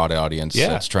a broad audience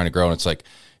that's trying to grow. And it's like,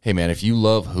 hey, man, if you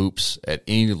love hoops at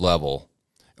any level,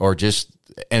 or just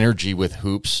energy with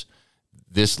hoops,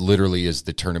 this literally is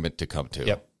the tournament to come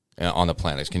to. On the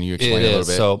planet. Can you explain a little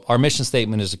bit? So our mission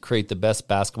statement is to create the best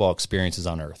basketball experiences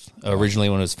on earth. Originally,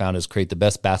 when it was founded, is create the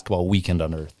best basketball weekend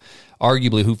on earth.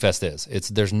 Arguably, Hoopfest is.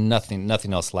 There's nothing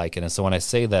else like it. And so when I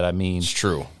say that, I mean, it's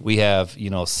true. We have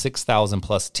 6,000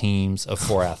 plus teams of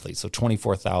 4 athletes, so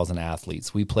 24,000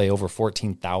 athletes. We play over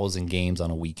 14,000 games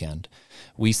on a weekend.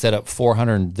 We set up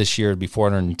 400 this year. It'd be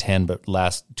 410, but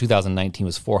last 2019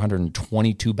 was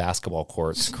 422 basketball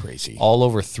courts. That's crazy. All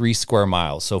over 3 square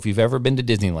miles. So if you've ever been to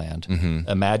Disneyland,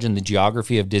 imagine the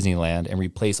geography of Disneyland and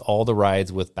replace all the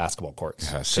rides with basketball courts,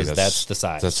 because that's the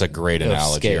size. That's a great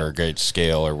analogy, or a great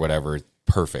scale, or whatever.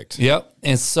 Perfect. Yep.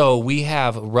 And so we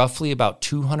have roughly about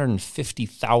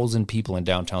 250,000 people in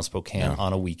downtown Spokane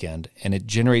on a weekend, and it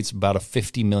generates about a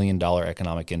 $50 million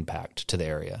economic impact to the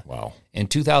area. Wow. In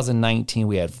 2019,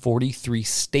 we had 43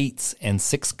 states and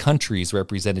 6 countries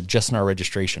represented just in our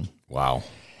registration. Wow.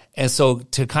 And so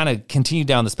to kind of continue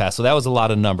down this path, so that was a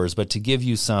lot of numbers, but to give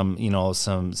you some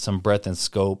breadth and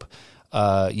scope,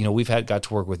 we've got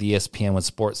to work with ESPN when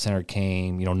SportsCenter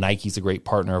came. Nike's a great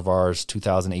partner of ours.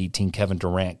 2018, Kevin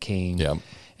Durant came. Yep.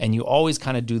 And you always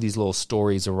kind of do these little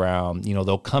stories around,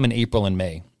 they'll come in April and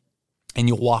May, and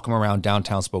you'll walk them around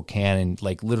downtown Spokane, and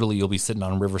like literally you'll be sitting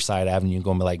on Riverside Avenue and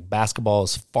going like, basketball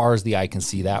as far as the eye can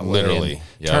see that way. Literally.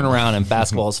 Turn around, and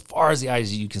basketball as far as the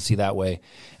eyes you can see that way.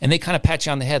 And they kind of pat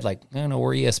you on the head like, no,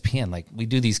 we're ESPN. Like, we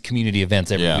do these community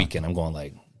events every weekend. I'm going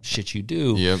like, shit, you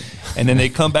do. Yep. And then they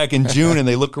come back in June and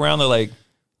they look around, they're like,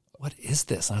 what is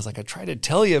this? And I was like, I tried to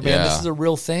tell you, man, this is a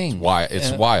real thing. Why?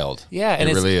 It's wild. Yeah. And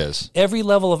it really is. Every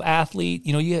level of athlete,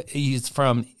 it's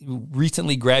from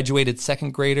recently graduated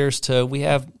second graders to, we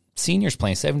have seniors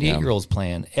playing, 78-year-olds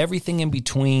playing, everything in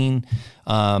between.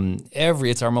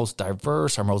 It's our most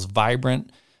diverse, our most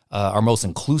vibrant. our most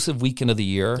inclusive weekend of the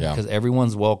year because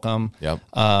everyone's welcome. Yep.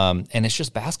 And it's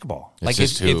just basketball. It's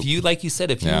like if you, like you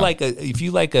said, if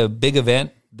you like a big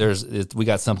event, we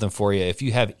got something for you. If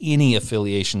you have any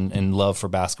affiliation and love for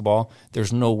basketball,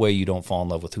 there's no way you don't fall in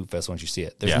love with Hoopfest once you see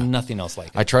it. There's nothing else like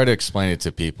it. I try to explain it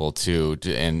to people too,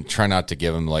 and try not to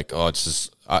give them like, oh, it's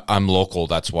just I'm local,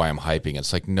 that's why I'm hyping.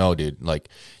 It's like, no, dude, like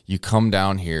you come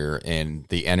down here and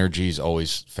the energy is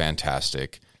always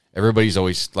fantastic. Everybody's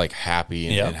always like happy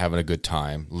and having a good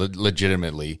time,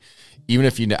 legitimately. Even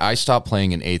if I stopped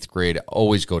playing in 8th grade, I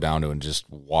always go down to and just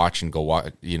watch and go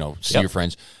watch, see your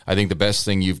friends. I think the best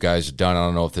thing you guys have done, I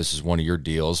don't know if this is one of your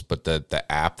deals, but the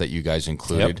app that you guys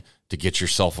included to get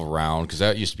yourself around, because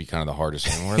that used to be kind of the hardest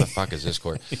thing. Where the fuck is this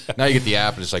court? Now you get the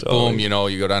app and it's like, boom, you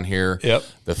go down here. Yep.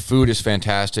 The food is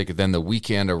fantastic. Then the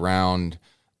weekend around,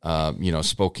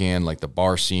 Spokane, like the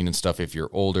bar scene and stuff, if you're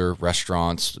older,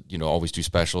 restaurants, always do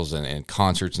specials and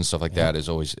concerts and stuff like that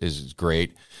is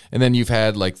great. And then you've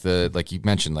had like you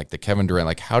mentioned, like the Kevin Durant,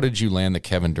 like how did you land the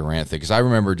Kevin Durant thing? Because I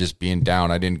remember just being down.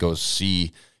 I didn't go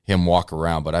see him walk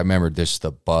around, but I remember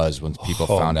the buzz when people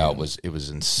found out it was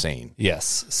insane.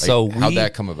 Yes. Like, so how'd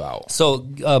that come about? So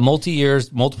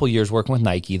multiple years working with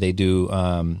Nike. They do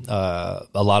a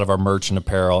lot of our merch and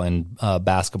apparel and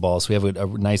basketball. So we have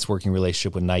a nice working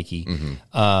relationship with Nike.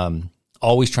 Mm-hmm.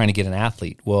 Always trying to get an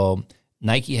athlete. Well,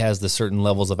 Nike has the certain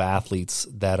levels of athletes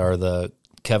that are the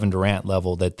Kevin Durant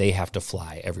level that they have to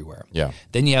fly everywhere. Yeah.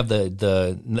 Then you have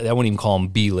the I wouldn't even call them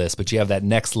B list, but you have that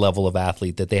next level of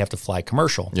athlete that they have to fly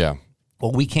commercial. Yeah.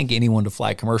 Well, we can't get anyone to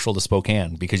fly commercial to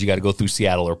Spokane because you got to go through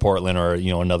Seattle or Portland or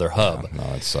another hub. Yeah,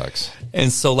 no, it sucks.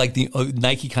 And so like the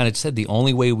Nike kind of said the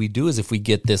only way we do is if we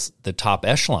get the top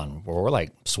echelon. Where we're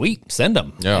like, sweet, send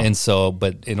them. Yeah. And so,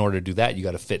 but in order to do that, you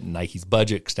got to fit in Nike's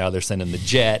budget because now they're sending the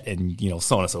jet and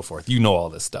so on and so forth. All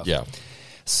this stuff. Yeah.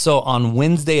 So on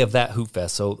Wednesday of that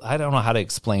Hoopfest, so I don't know how to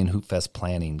explain Hoopfest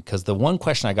planning because the one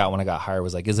question I got when I got hired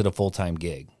was like, is it a full-time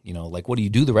gig? Like what do you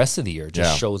do the rest of the year? It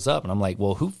just shows up. And I'm like,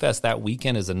 well, Hoopfest that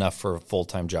weekend is enough for a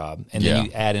full-time job. And then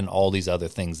you add in all these other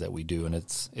things that we do and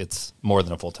it's more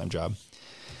than a full-time job.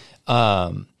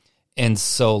 And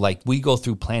so like we go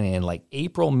through planning and like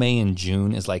April, May, and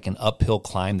June is like an uphill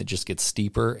climb that just gets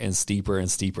steeper and steeper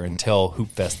and steeper until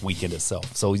Hoopfest weekend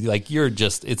itself. So like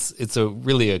it's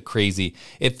a crazy,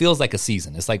 it feels like a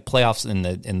season. It's like playoffs in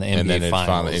the NBA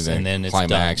finals and then it's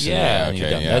climax done.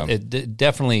 Yeah. It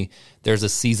definitely, there's a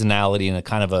seasonality and a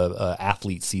kind of a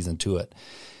athlete season to it.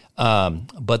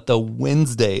 But the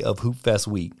Wednesday of Hoopfest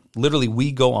week, literally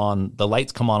we go on, the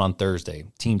lights come on Thursday.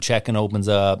 Team check-in opens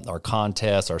up, our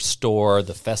contest, our store,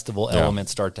 the festival elements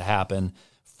start to happen.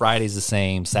 Friday's the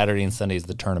same, Saturday and Sunday is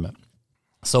the tournament.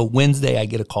 So Wednesday I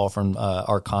get a call from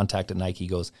our contact at Nike,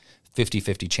 goes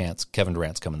 50-50 chance Kevin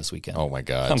Durant's coming this weekend. Oh my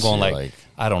God. I'm going like,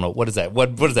 I don't know, what is that?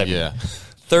 What does that mean?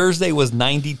 Thursday was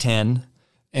 90-10.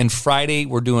 And Friday is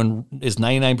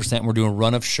 99%. We're doing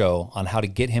run of show on how to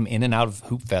get him in and out of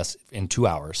Hoopfest in 2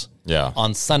 hours. Yeah.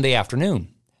 On Sunday afternoon.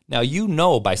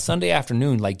 Now, by Sunday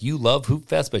afternoon, like you love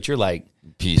Hoopfest, but you're like,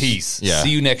 peace. Yeah. See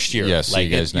you next year. Yeah, see you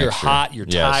guys next year. You're hot. You're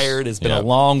tired. It's been a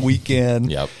long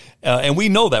weekend. Yep. And we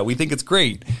know that. We think it's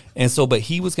great. And so, but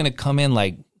he was going to come in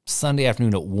like Sunday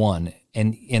afternoon at 1.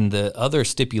 And in the other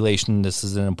stipulation, this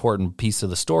is an important piece of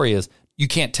the story, is you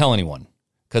can't tell anyone.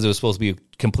 Because it was supposed to be a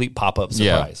complete pop-up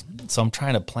surprise. Yeah. So I'm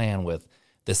trying to plan with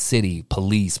the city,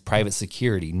 police, private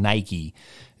security, Nike.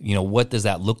 What does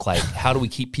that look like? How do we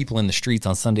keep people in the streets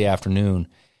on Sunday afternoon?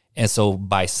 And so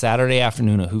by Saturday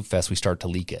afternoon at Hoopfest, we start to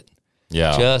leak it.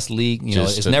 Yeah. Just leak.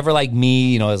 It's never like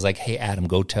me. It's like, hey, Adam,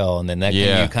 go tell. And then that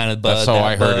you kind of buzz. That's how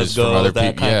I heard it from other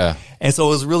people. Yeah. And so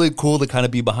it was really cool to kind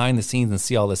of be behind the scenes and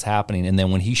see all this happening. And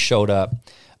then when he showed up,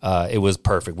 it was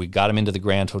perfect. We got him into the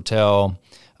Grand Hotel.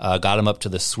 Got him up to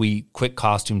the suite, quick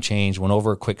costume change, went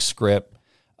over a quick script,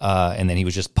 and then he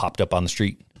was just popped up on the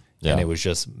street. Yeah. And it was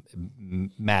just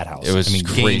madhouse. It was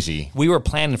crazy. We were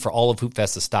planning for all of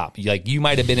Hoopfest to stop. Like you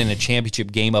might have been in a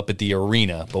championship game up at the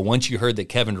arena, but once you heard that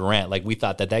Kevin Durant, like we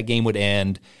thought that game would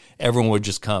end, everyone would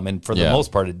just come. And for the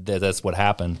most part, that's what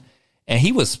happened. And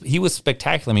he was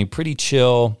spectacular. I mean, pretty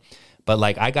chill. But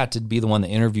like I got to be the one that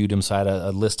interviewed him, so I had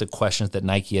a list of questions that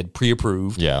Nike had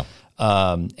pre-approved. Yeah.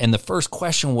 And the first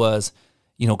question was,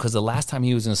 because the last time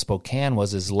he was in Spokane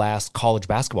was his last college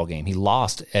basketball game. He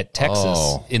lost at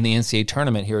Texas in the NCCA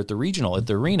tournament here at the regional, at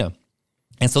the arena.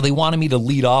 And so they wanted me to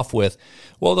lead off with,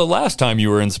 well, the last time you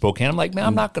were in Spokane. I'm like, man,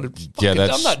 I'm not going to,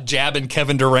 I'm not jabbing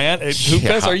Kevin Durant at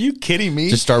Hoopfest. Are you kidding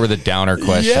me? Just start with a downer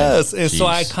question. Yes. And so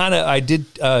I did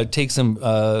take some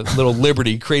little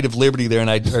creative liberty there,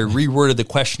 and I reworded the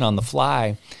question on the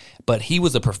fly. But he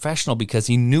was a professional because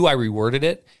he knew I reworded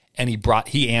it, and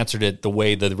he answered it the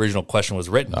way the original question was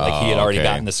written. Like he had already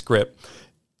gotten the script.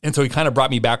 And so he kind of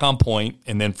brought me back on point,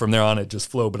 and then from there on it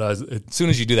just flowed. But as soon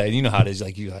as you do that, you know how it is.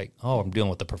 Like you're like, oh, I'm dealing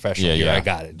with the professional. Yeah, I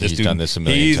got it. He's done this a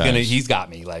million times. He's got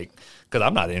me. Like, because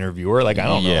I'm not an interviewer. Like I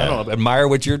don't know. I don't admire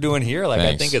what you're doing here. Like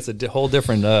I think it's a whole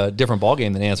different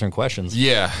ballgame than answering questions.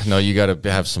 Yeah, no, you got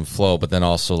to have some flow, but then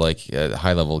also like a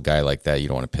high level guy like that, you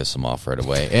don't want to piss him off right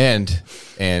away.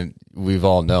 And we've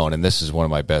all known, and this is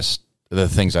one of the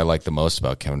things I like the most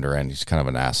about Kevin Durant. He's kind of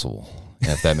an asshole.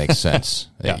 If that makes sense.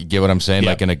 You get what I'm saying?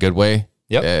 Like in a good way?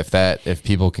 Yep. If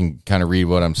people can kind of read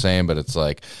what I'm saying, but it's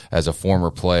like as a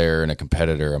former player and a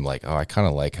competitor, I'm like, oh, I kind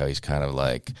of like how he's kind of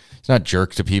like, he's not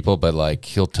jerk to people, but like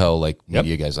he'll tell like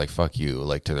media guys like, fuck you,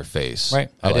 like to their face.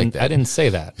 Right. I didn't say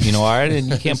that. You know,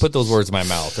 you can't put those words in my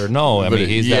mouth or no. I mean,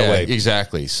 he's that way.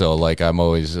 Exactly. So like, I'm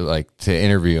always like to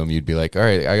interview him, you'd be like, all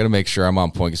right, I got to make sure I'm on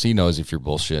point because he knows if you're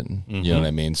bullshitting, you know what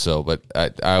I mean? So, but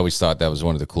I always thought that was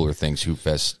one of the cooler things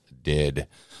Hoopfest did,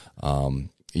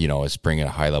 you know, is bringing a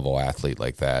high level athlete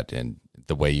like that, and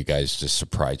the way you guys just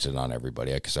surprised it on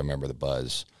everybody, because I remember the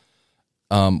buzz.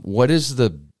 What is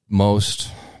the most,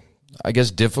 I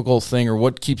guess, difficult thing, or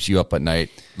what keeps you up at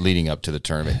night leading up to the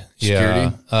tournament?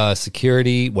 Security?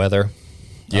 Security, weather.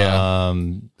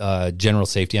 General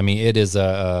safety. I mean, it's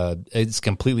a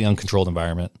completely uncontrolled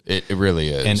environment. It really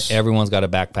is. And everyone's got a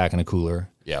backpack and a cooler.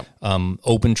 Yeah.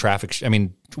 Open traffic. I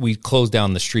mean, we closed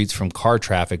down the streets from car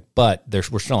traffic, but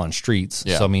we're still on streets.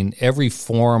 Yeah. So, I mean, every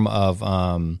form of,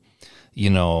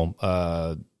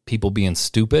 people being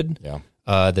stupid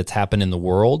that's happened in the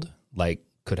world, like,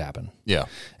 could happen. Yeah.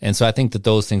 And so I think that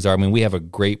those things are, I mean, we have a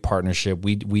great partnership.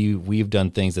 We've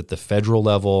done things at the federal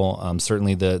level,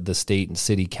 certainly the state and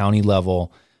city, county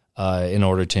level, in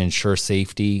order to ensure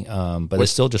safety. But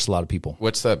it's still just a lot of people.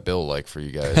 What's that bill like for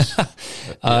you guys?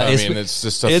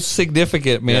 It's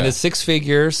significant, man. Yeah. It's six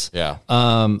figures. Yeah.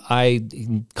 I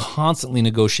constantly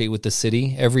negotiate with the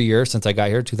city every year since I got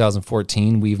here,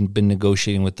 2014. We've been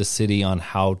negotiating with the city on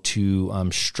how to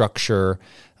structure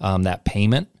that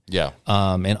payment. Yeah.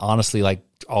 And honestly, like,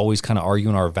 always kind of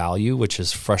arguing our value, which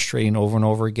is frustrating over and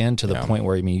over again to the point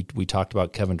where, I mean, we talked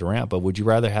about Kevin Durant, but would you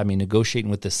rather have me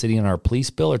negotiating with the city on our police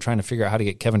bill or trying to figure out how to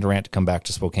get Kevin Durant to come back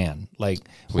to Spokane? Like,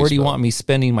 where do you want me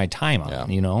spending my time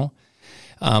on, you know?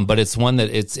 But it's one that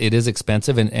it is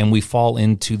expensive, and we fall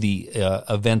into the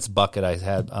events bucket. I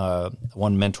had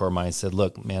one mentor of mine said,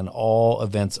 look, man, all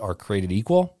events are created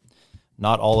equal.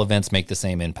 Not all events make the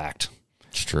same impact.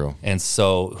 It's true. And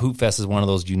so Hoopfest is one of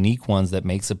those unique ones that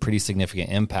makes a pretty significant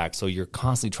impact. So you're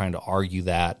constantly trying to argue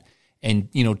that. And,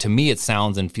 you know, to me, it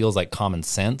sounds and feels like common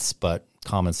sense, but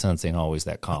common sense ain't always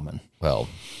that common. Well,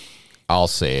 I'll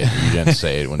say it. You didn't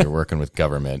say it. When you're working with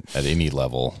government at any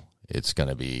level, it's going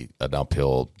to be an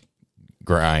uphill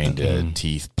grind,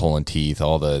 pulling teeth,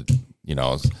 all the, you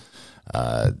know,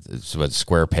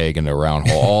 square peg in a round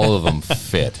hole, all of them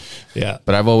fit. Yeah.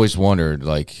 But I've always wondered,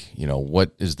 like, you know,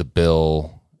 what is the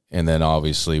bill? And then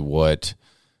obviously what,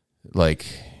 like,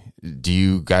 do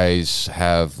you guys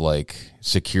have like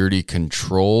security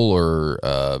control or,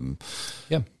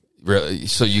 really?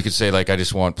 So you could say like, I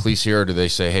just want police here, or do they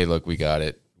say, hey, look, we got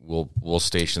it. We'll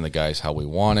station the guys how we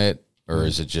want it. Or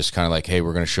is it just kind of like, hey,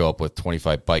 we're going to show up with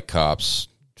 25 bike cops,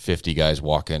 50 guys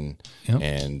walking,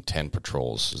 and 10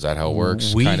 patrols? Is that how it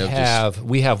works? We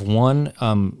have one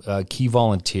key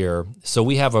volunteer. So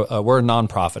we have we're a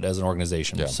nonprofit as an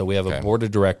organization. Yeah. So we have a board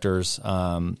of directors.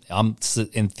 I'm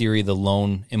in theory the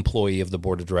lone employee of the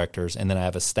board of directors, and then I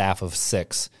have a staff of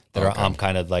 6 that are. I'm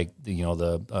kind of like, you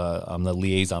know, I'm the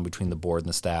liaison between the board and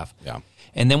the staff. Yeah.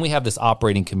 And then we have this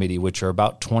operating committee, which are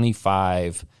about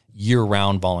 25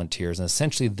 year-round volunteers, and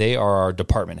essentially they are our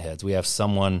department heads. We have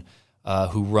someone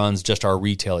who runs just our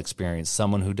retail experience,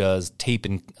 someone who does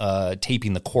taping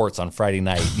the courts on Friday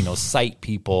night, you know, site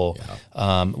people.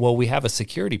 Yeah. Well, we have a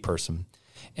security person.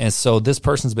 And so this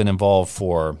person's been involved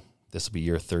for, this will be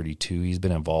year 32. He's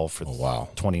been involved for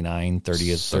 29, 30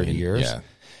 years. Yeah.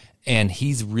 And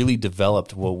he's really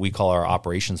developed what we call our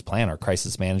operations plan, our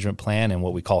crisis management plan, and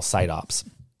what we call site ops.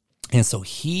 And so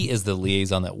he is the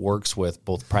liaison that works with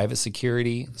both private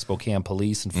security, Spokane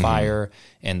Police and Fire,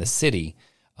 and the city.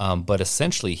 But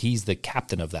essentially, he's the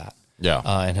captain of that,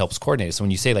 and helps coordinate it. So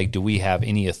when you say, like, do we have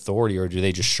any authority, or do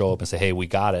they just show up and say, hey, we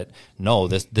got it? No,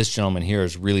 this gentleman here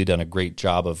has really done a great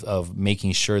job of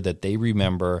making sure that they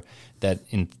remember that,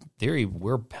 in theory,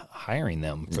 we're hiring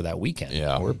them for that weekend.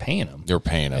 Yeah. We're paying them. You're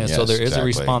paying them, and so there is a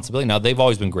responsibility. Now, they've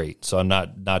always been great, so I'm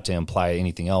not to imply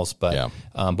anything else, but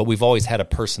we've always had a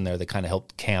person there that kind of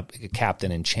helped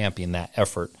captain and champion that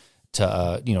effort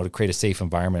to to create a safe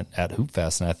environment at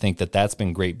Hoopfest. And I think that that's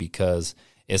been great because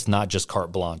It's not just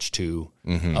carte blanche to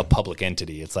a public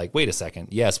entity. It's like, wait a second.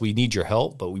 Yes, we need your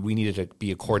help, but we need it to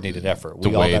be a coordinated effort.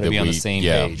 We all got to be on the same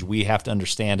page. We have to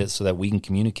understand it so that we can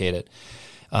communicate it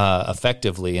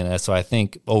effectively. And so I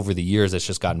think over the years, it's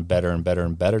just gotten better and better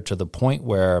and better to the point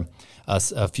where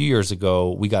a few years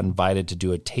ago, we got invited to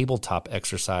do a tabletop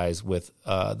exercise with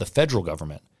the federal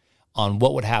government on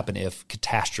what would happen if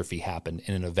catastrophe happened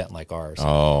in an event like ours.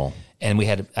 Oh. And we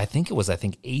had, I think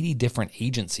 80 different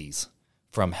agencies,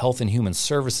 from Health and Human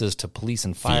Services to police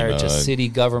and fire to city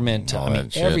government to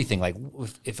everything. Like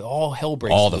if all hell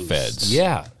breaks all loose, the feds.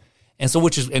 Yeah. And so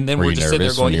then we're just sitting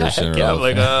there going,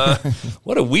 like,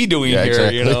 what are we doing here?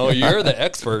 Exactly. You know, you're the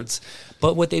experts.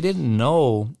 But what they didn't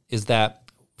know is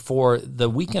that for the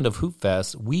weekend of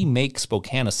Hoopfest, we make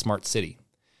Spokane a smart city.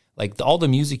 Like all the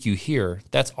music you hear,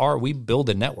 we build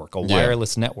a network, a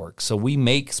wireless network. So we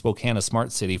make Spokane a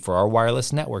smart city for our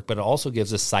wireless network, but it also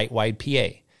gives us site-wide PA.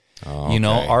 Oh, you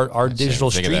know, our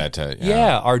digital street,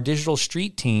 our digital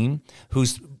street team,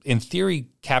 who's in theory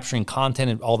capturing content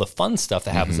and all the fun stuff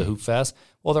that happens at Hoop Fest.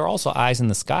 Well, they're also eyes in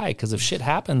the sky, because if shit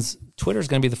happens, Twitter's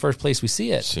going to be the first place we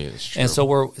see it. And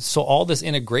so all this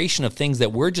integration of things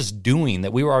that we're just doing,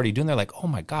 that we were already doing, they're like, oh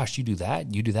my gosh, you do that,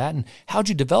 and how'd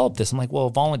you develop this? I'm like, well,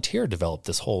 a volunteer developed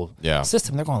this whole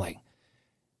system. They're going like,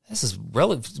 this is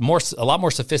a lot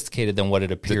more sophisticated than what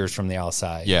it appears from the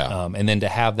outside. Yeah. And then to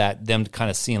have them kind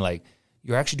of seeing like,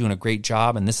 you're actually doing a great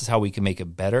job and this is how we can make it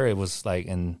better. It was like,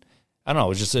 and I don't know, it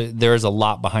was just, there's a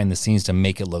lot behind the scenes to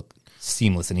make it look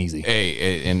seamless and easy.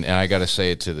 Hey, and I got to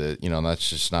say it to that's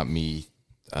just not me,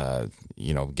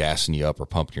 gassing you up or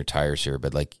pumping your tires here,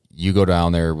 but like you go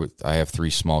down there I have 3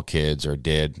 small kids, or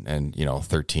did, and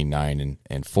 13, 9,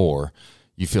 and 4.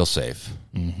 You feel safe.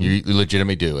 Mm-hmm. You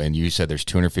legitimately do. And you said there's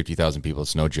 250,000 people.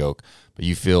 It's no joke. But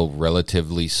you feel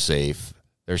relatively safe.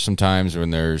 There's some times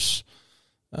when there's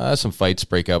some fights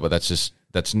break out, but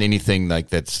that's anything like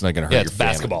that's not going to hurt your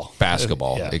basketball. Family.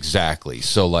 Basketball, exactly.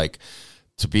 So like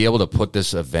to be able to put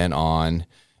this event on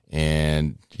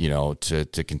and,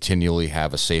 to continually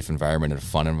have a safe environment and a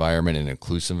fun environment and an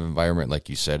inclusive environment, like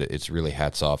you said, it's really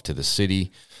hats off to the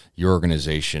city, your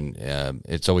organization.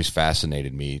 It's always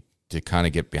fascinated me to kind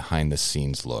of get behind the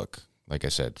scenes look. Like I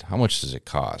said, how much does it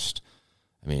cost?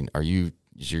 I mean, you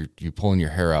pulling your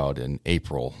hair out in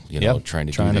April, trying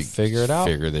to figure it out,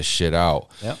 figure this shit out.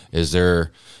 Yep. Is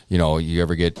there, you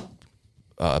ever get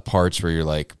parts where you're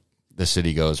like, the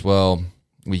city goes, well,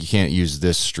 we can't use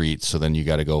this street, so then you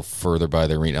got to go further by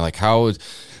the arena. Like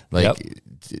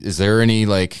is there any,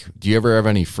 do you ever have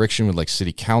any friction with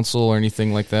city council or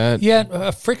anything like that?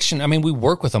 Yeah, friction. I mean, we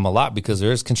work with them a lot because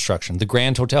there is construction. The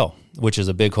Grand Hotel, which is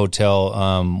a big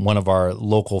hotel, one of our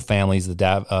local families, the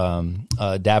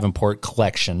Davenport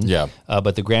collection. Yeah.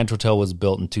 But the Grand Hotel was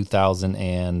built in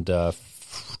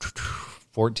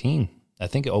 2014. I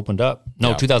think it opened up.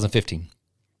 No, 2015.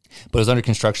 But it was under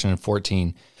construction in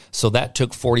 2014. So that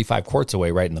took 45 courts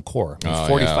away right in the core.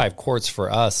 45 courts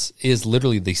for us is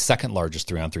literally the second largest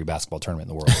 3-on-3 basketball tournament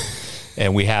in the world.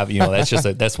 And we have,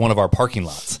 that's one of our parking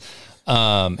lots.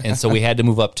 And so we had to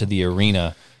move up to the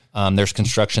arena. There's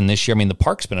construction this year. I mean, the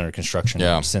park's been under construction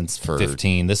since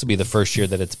 15. This will be the first year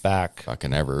that it's back.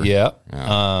 Fucking ever. Yeah.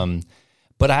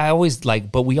 But I always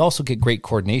but we also get great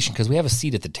coordination because we have a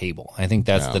seat at the table. I think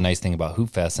that's the nice thing about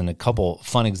Hoopfest. And a couple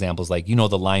fun examples, like,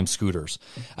 the Lime scooters.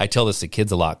 I tell this to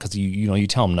kids a lot because, you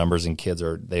tell them numbers and kids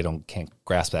can't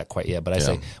grasp that quite yet. But I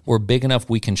say, we're big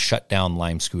enough we can shut down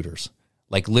Lime scooters.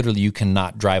 Like literally you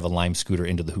cannot drive a Lime scooter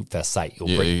into the Hoopfest site.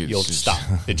 You'll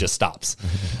stop. It just stops.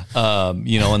 And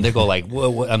they go like,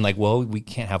 whoa. I'm like, well, we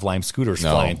can't have Lime scooters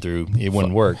flying through. It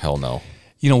wouldn't work. Hell no.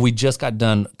 We just got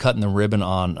done cutting the ribbon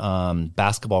on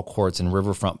basketball courts in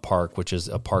Riverfront Park, which is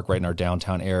a park right in our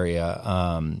downtown area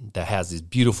that has this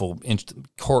beautiful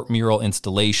court mural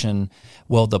installation.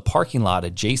 Well, the parking lot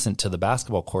adjacent to the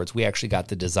basketball courts, we actually got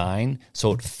the design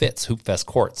so it fits Hoopfest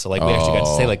courts. So we actually got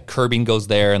to say curbing goes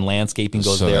there and landscaping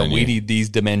goes there. We need these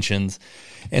dimensions.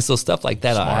 And so stuff like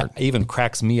that even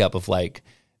cracks me up of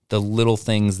the little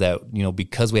things that,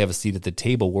 because we have a seat at the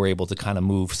table, we're able to kind of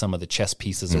move some of the chess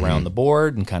pieces around the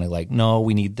board and kind of no,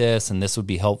 we need this and this would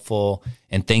be helpful.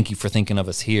 And thank you for thinking of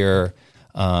us here.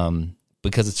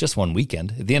 Because it's just one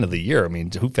weekend at the end of the year. I mean,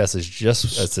 Hoopfest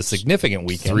it's a significant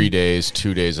weekend. 3 days,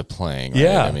 2 days of playing. Right?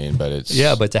 Yeah. I mean, but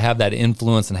but to have that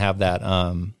influence and have that,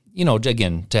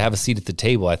 again, to have a seat at the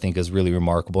table, I think is really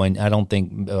remarkable. And I don't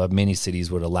think many cities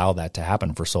would allow that to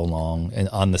happen for so long and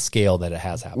on the scale that it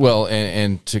has happened. Well,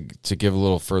 and to give a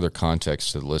little further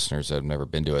context to the listeners that have never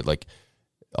been to it,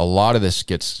 a lot of this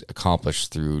gets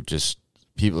accomplished through just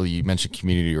people. You mentioned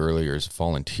community earlier as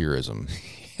volunteerism.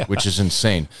 which is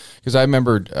insane. Because I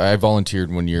remember I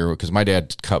volunteered one year because my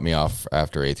dad cut me off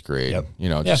after 8th grade,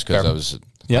 just because I was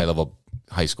a high-level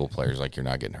high school players. Like, you're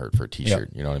not getting hurt for a T-shirt,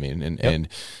 you know what I mean?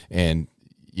 And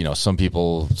some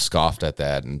people scoffed at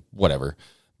that and whatever.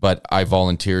 But I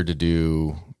volunteered to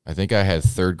do, I think I had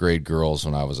 3rd grade girls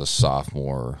when I was a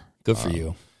sophomore. Good for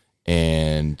you.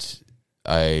 And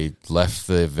I left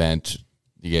the event.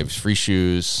 He gave us free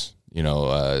shoes,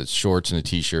 shorts and a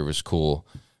T-shirt was cool.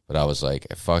 But I was like,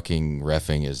 fucking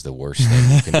reffing is the worst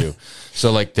thing you can do.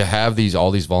 So, like, to have all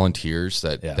these volunteers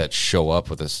that show up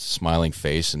with a smiling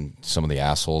face, and some of the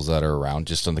assholes that are around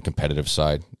just on the competitive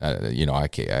side, I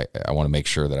want to make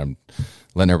sure that I'm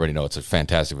letting everybody know it's a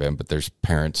fantastic event, but there's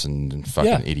parents and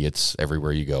fucking idiots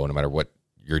everywhere you go, no matter what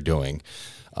you're doing.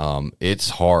 It's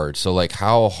hard. So, like,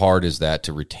 how hard is that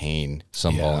to retain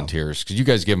some volunteers? Because you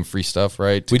guys give them free stuff,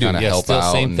 right? To we do. Help still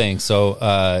out. Same thing.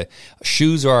 So,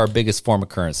 shoes are our biggest form of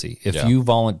currency. If you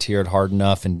volunteered hard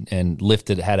enough and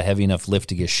had a heavy enough lift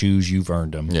to get shoes, you've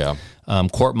earned them. Yeah.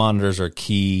 Court monitors are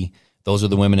key. Those are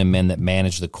the women and men that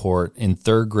manage the court. In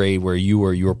 3rd grade, where you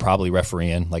were probably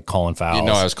refereeing, like calling fouls.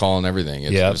 I was calling everything.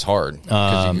 It was hard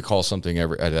because you can call something at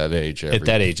that age.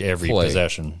 Every play,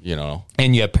 possession.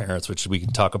 And you have parents, which we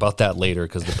can talk about that later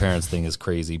because the parents thing is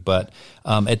crazy. But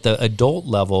at the adult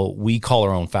level, we call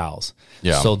our own fouls.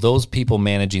 Yeah. So those people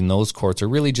managing those courts are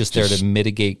really just there to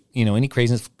mitigate, any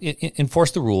craziness,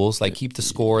 enforce the rules, like keep the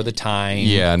score, the time.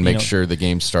 Yeah, and make sure the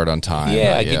games start on time.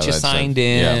 Yeah, get you signed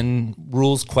in,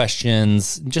 rules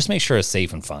questions, just make sure it's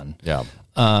safe and fun. Yeah.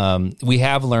 We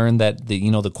have learned that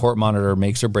the court monitor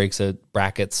makes or breaks a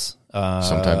brackets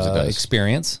sometimes it does.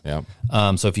 Experience. Yeah.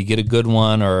 So if you get a good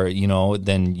one, or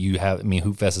then you have.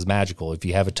 Hoopfest is magical. If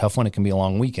you have a tough one, it can be a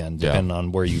long weekend, depending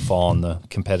on where you fall on the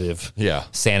competitive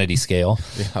sanity scale.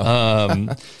 Yeah.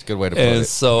 It's a good way to put it.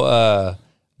 So,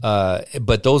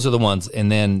 but those are the ones,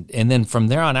 and then from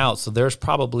there on out. So there's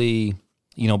probably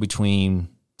between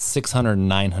 600 and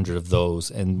 900 of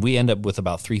those, and we end up with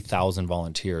about 3,000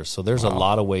 volunteers. So there's a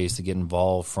lot of ways to get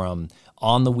involved, from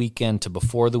on the weekend to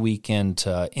before the weekend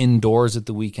to indoors at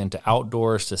the weekend to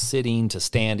outdoors to sitting to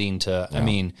standing to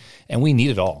and we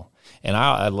need it all. And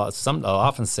I'll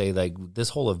often say, like, this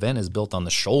whole event is built on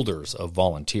the shoulders of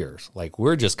volunteers. Like,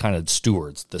 we're just kind of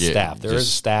stewards, the staff. There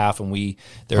is staff, and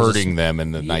hurting them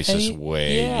in the nicest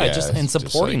way. And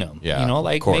supporting them. Yeah,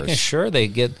 making sure they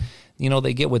get.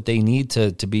 They get what they need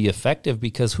to be effective,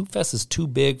 because Hoopfest is too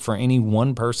big for any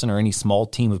one person or any small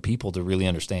team of people to really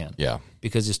understand. Yeah.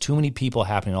 Because there's too many people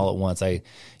happening all at once. 8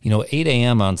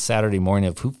 a.m. on Saturday morning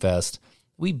of Hoopfest,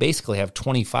 we basically have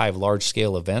 25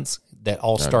 large-scale events that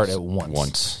all start at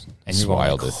once. And you're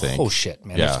wild to think. Oh, shit,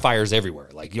 man. There's fires everywhere.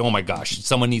 Like, oh, my gosh,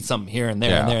 someone needs something here and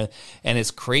there and there. And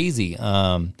it's crazy.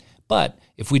 But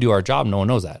if we do our job, no one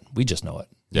knows that. We just know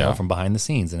it from behind the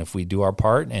scenes. And if we do our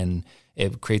part, and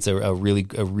it creates a really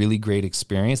great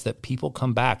experience, that people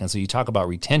come back. And so you talk about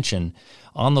retention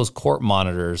on those court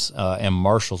monitors and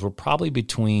marshals. We're probably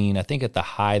between, I think at the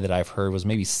high that I've heard was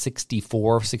maybe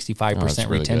 65%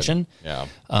 retention. Good. Yeah.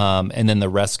 And then the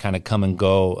rest kind of come and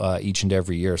go each and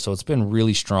every year. So it's been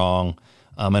really strong.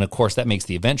 And of course, that makes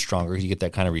the event stronger. You get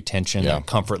that kind of retention, that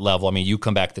comfort level. You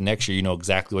come back the next year, you know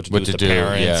exactly what to do with the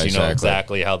parents. You know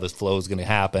exactly how this flow is going to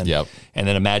happen. Yep. And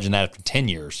then imagine that after 10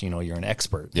 years, you're an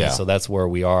expert. Yeah. And so that's where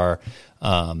we are.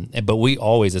 But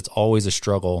it's always a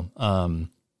struggle.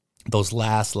 Those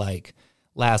last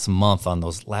month on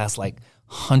those last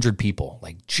 100 people,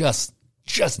 just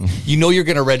you're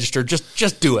going to register.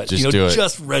 Just do it.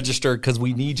 Just register, because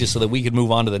we need you so that we can move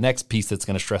on to the next piece that's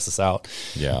going to stress us out.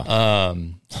 Yeah.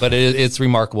 But it's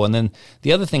remarkable. And then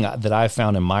the other thing that I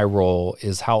found in my role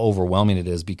is how overwhelming it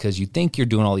is, because you think you're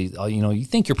doing all these, you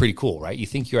think you're pretty cool, right? You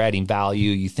think you're adding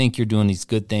value. You think you're doing these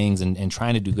good things and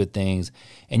trying to do good things.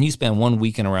 And you spend one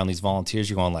weekend around these volunteers,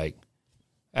 you're going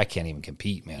I can't even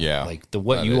compete, man. Yeah.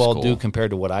 What you all do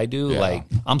compared to what I do,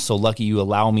 I'm so lucky you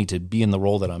allow me to be in the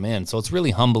role that I'm in. So it's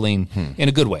really humbling in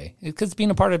a good way, because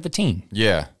being a part of a team.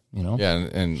 Yeah. Yeah,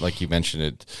 and like you mentioned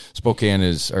it, Spokane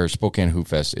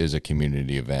Hoopfest is a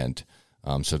community event.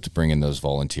 So to bring in those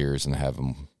volunteers and have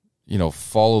them,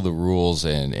 follow the rules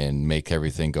and make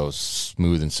everything go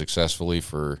smooth and successfully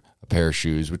for a pair of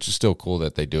shoes, which is still cool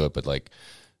that they do it, but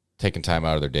taking time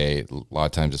out of their day, a lot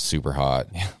of times it's super hot.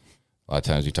 Yeah. A lot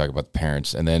of times we talk about the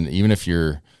parents, and then even if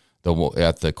you're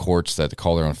at the courts that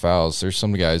call their own fouls, there's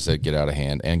some guys that get out of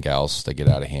hand, and gals that get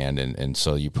out of hand, and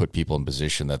so you put people in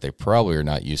position that they probably are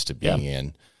not used to being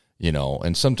in,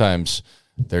 and sometimes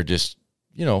they're just,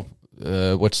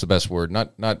 what's the best word?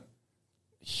 Not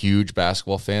huge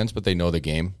basketball fans, but they know the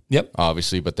game. Yep.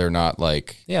 Obviously, but they're not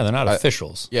like they're not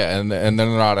officials. Yeah, and they're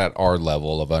not at our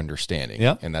level of understanding.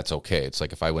 Yeah. And that's okay. It's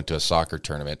like if I went to a soccer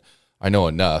tournament, I know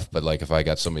enough, but like if I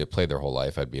got somebody that played their whole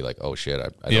life, I'd be like, oh shit,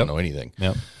 I don't know anything.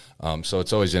 Yep. So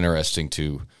it's always interesting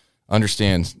to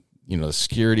understand, the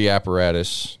security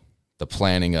apparatus, the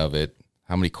planning of it,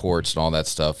 how many courts and all that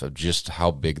stuff, of just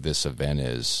how big this event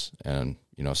is. And,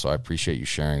 so I appreciate you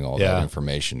sharing all that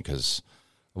information, because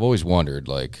I've always wondered,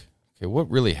 like, okay, what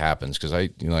really happens? Because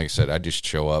like I said, I just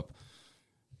show up,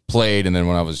 played, and then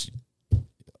when I was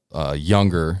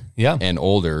younger and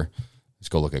older, just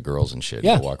go look at girls and shit.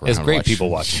 Yeah, and walk around it's great. watch, people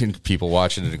watching. People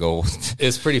watching it to go.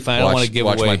 It's pretty fun. I don't want to give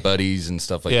watch away my buddies and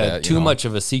stuff like that. Too much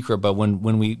of a secret. But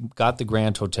when we got the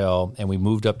Grand Hotel and we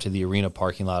moved up to the arena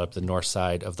parking lot up the north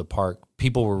side of the park,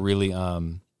 people were really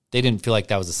they didn't feel like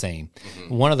that was the same.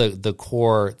 Mm-hmm. One of the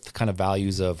core kind of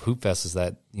values of Hoopfest is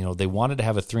that they wanted to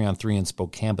have a 3-on-3 in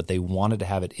Spokane, but they wanted to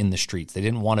have it in the streets. They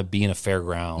didn't want to be in a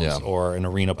fairgrounds or an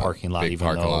arena parking lot,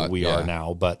 even though we are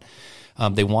now. But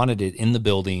they wanted it in the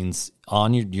buildings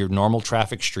on your normal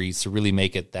traffic streets to really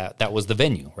make it that was the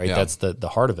venue, right? Yeah. That's the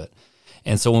heart of it.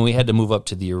 And so when we had to move up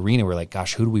to the arena, we're like,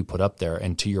 gosh, who do we put up there?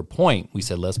 And to your point, we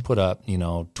said, let's put up,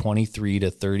 23 to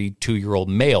 32-year-old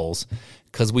males,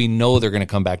 because we know they're going to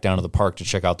come back down to the park to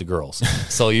check out the girls.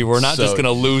 So we're not just going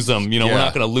to lose them. We're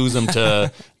not going to lose them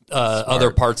to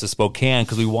other parts of Spokane,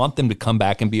 because we want them to come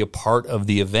back and be a part of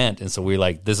the event. And so we're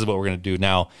like, this is what we're going to do.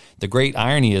 Now, the great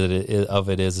irony of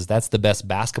it is that's the best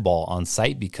basketball on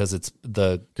site, because it's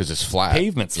flat.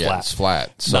 Pavement's flat. It's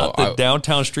flat. So not the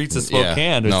downtown streets of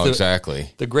Spokane.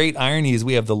 Exactly. The great irony is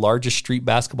we have the largest street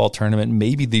basketball tournament,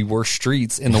 maybe the worst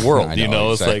streets in the world.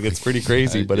 Exactly. It's like, it's pretty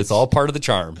crazy, but it's all part of the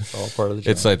charm. It's all part of the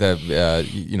charm. It's like that,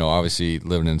 obviously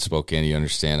living in Spokane, you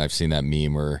understand. I've seen that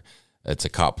meme where it's a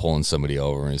cop pulling somebody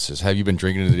over and it says, have you been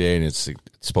drinking today? And it's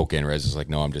Spokane Reds is like,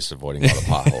 no, I'm just avoiding all the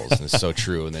potholes. And it's so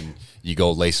true. And then you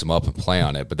go lace them up and play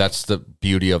on it. But that's the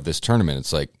beauty of this tournament.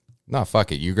 It's like, no,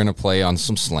 fuck it. You're going to play on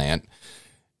some slant.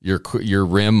 Your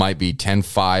rim might be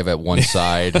 10-5 at one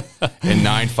side and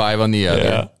 9-5 on the other.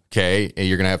 Yeah. Okay. And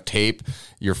you're going to have tape.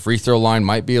 Your free throw line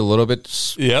might be a little bit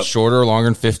shorter, longer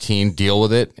than 15. Deal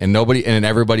with it. And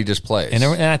everybody just plays. And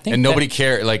I think nobody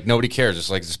cares. Like, nobody cares. It's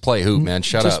like, just play hoop, man.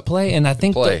 Shut up. Just play. And I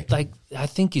think I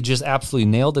think you just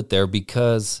absolutely nailed it there,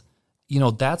 because,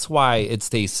 that's why it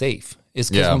stays safe. Is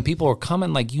because when people are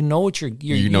coming, like, you know what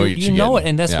you know it,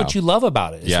 and that's what you love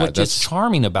about it. It's what's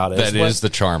charming about it. That is the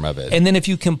charm of it. And then if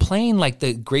you complain, like,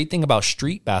 the great thing about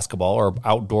street basketball or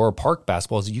outdoor park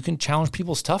basketball is you can challenge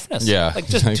people's toughness. Yeah, like,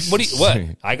 just what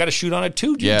I got to shoot on it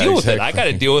too. You deal with it. I got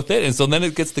to deal with it, and so then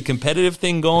it gets the competitive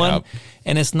thing going,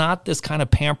 and it's not this kind of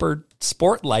pampered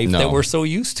sport life that we're so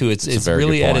used to. It's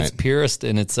really at its purest,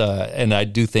 and it's and I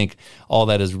do think all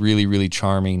that is really, really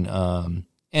charming.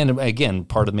 And again,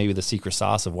 part of maybe the secret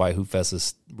sauce of why Hoopfest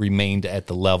has remained at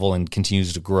the level and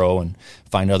continues to grow and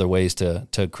find other ways to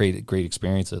create great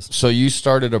experiences. So you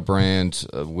started a brand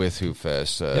with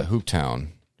Hoopfest,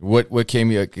 Hooptown. What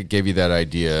gave you that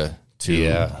idea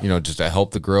to just to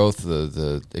help the growth,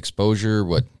 the exposure?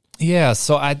 What? Yeah,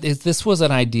 so this was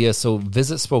an idea. So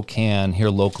Visit Spokane here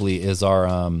locally is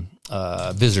our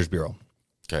visitors bureau.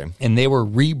 Okay. And they were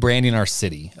rebranding our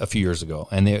city a few years ago.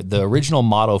 And the original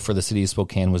motto for the city of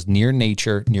Spokane was near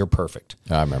nature, near perfect.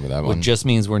 I remember that one. Which just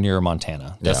means we're near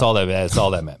Montana. That's all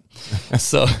that meant.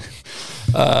 So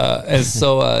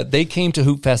they came to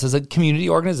Hoopfest as a community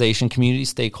organization, community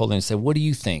stakeholder, and said, what do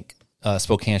you think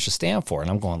Spokane should stand for?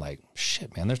 And I'm going like,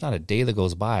 shit, man, there's not a day that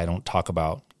goes by I don't talk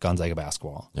about Gonzaga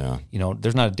basketball. Yeah.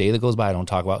 There's not a day that goes by I don't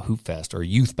talk about Hoopfest or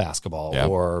youth basketball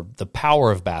or the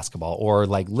power of basketball or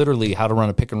like literally how to run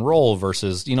a pick and roll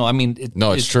versus,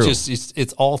 it's true.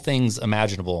 It's all things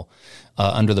imaginable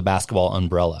under the basketball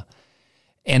umbrella.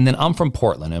 And then I'm from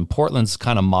Portland, and Portland's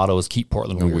kind of motto is keep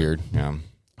Portland weird. Yeah.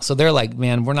 So they're like,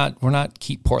 man, we're not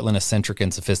keep Portland eccentric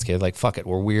and sophisticated. Like, fuck it,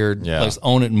 we're weird. Yeah. Let's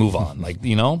own it and move on. Like,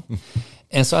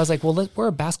 And so I was like, well, we're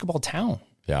a basketball town.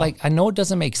 Yeah. Like, I know it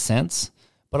doesn't make sense,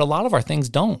 but a lot of our things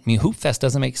don't. I mean, Hoopfest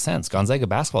doesn't make sense. Gonzaga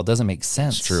basketball doesn't make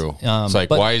sense. It's true. It's like,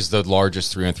 why is the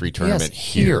largest 3-on-3 tournament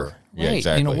here? Yeah, right.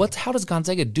 Exactly. How does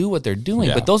Gonzaga do what they're doing?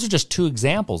 Yeah. But those are just two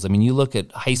examples. I mean, you look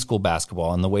at high school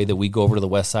basketball and the way that we go over to the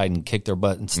west side and kick their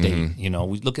butt in state. Mm-hmm.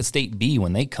 We look at State B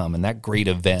when they come and that great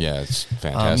event. Yeah, it's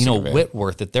fantastic.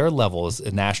 Whitworth at their level is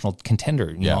a national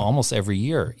contender. Almost every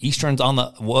year. Eastern's on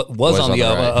the was on the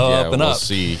up and up. We'll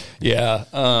see. Yeah.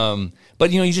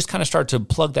 But you just kind of start to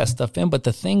plug that stuff in. But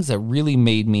the things that really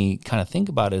made me kind of think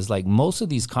about it is like most of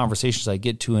these conversations I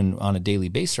get to on a daily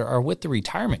basis are with the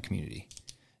retirement community.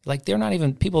 Like they're not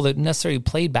even people that necessarily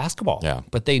played basketball. Yeah.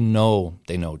 But they know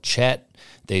Chet.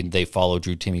 They follow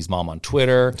Drew Timmy's mom on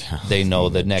Twitter. They know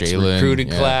the next Jalen, recruited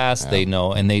class. yeah. They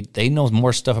know, and they know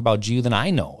more stuff about GU than I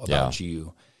know about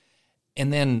GU.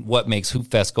 And then what makes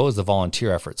Hoopfest go is the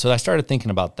volunteer effort. So I started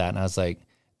thinking about that, and I was like,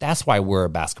 that's why we're a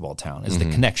basketball town, is the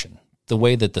connection. The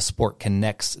way that the sport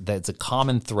connects, that it's a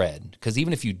common thread. Because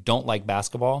even if you don't like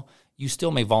basketball, you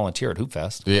still may volunteer at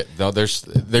Hoopfest. Yeah, no,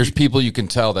 there's people you can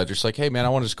tell that just like, hey man, I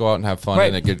want to just go out and have fun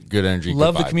and a good energy.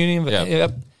 Love good the vibe.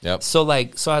 community. Yep. So I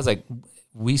was like,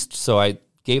 I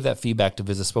gave that feedback to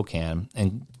Visit Spokane,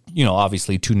 and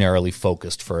obviously too narrowly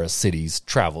focused for a city's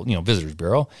travel, visitors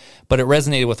bureau, but it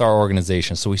resonated with our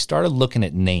organization. So we started looking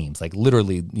at names, like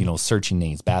literally, searching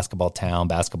names: basketball town,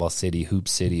 basketball city, hoop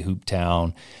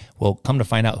town. Well, come to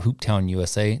find out, Hooptown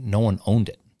USA, no one owned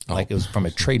it. Like it was from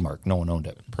a trademark, no one owned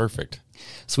it. Perfect.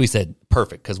 So we said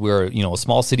perfect, because we're a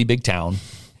small city, big town.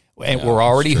 And we're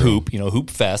already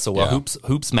Hoopfest, so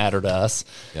hoops matter to us.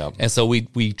 Yep. And so we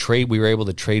were able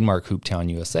to trademark Hooptown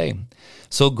USA.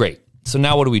 So great. So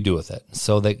now what do we do with it?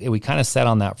 So we kind of sat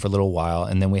on that for a little while,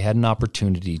 and then we had an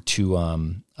opportunity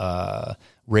to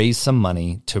raise some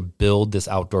money to build this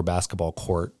outdoor basketball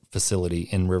court facility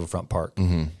in Riverfront Park.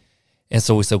 Mm-hmm. And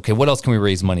so we said, okay, what else can we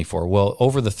raise money for? Well,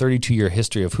 over the 32-year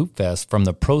history of Hoopfest, from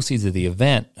the proceeds of the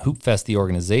event, Hoopfest, the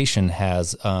organization,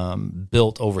 has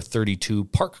built over 32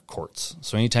 park courts.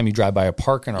 So anytime you drive by a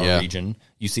park in our region,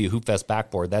 you see a Hoopfest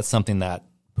backboard. That's something that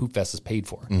Hoopfest is paid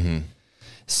for. Mm-hmm.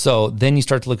 So then you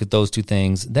start to look at those two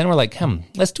things. Then we're like,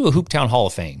 let's do a Hooptown Hall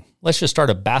of Fame. Let's just start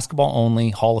a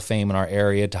basketball-only Hall of Fame in our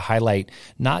area to highlight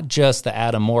not just the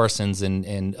Adam Morrisons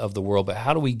and of the world, but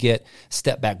how do we get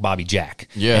step-back Bobby Jack?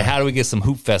 Yeah. And how do we get some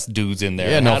Hoopfest dudes in there?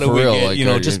 Yeah, and no, how do for we real.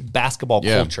 get, just basketball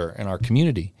culture in our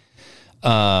community?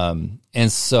 And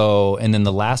then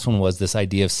the last one was this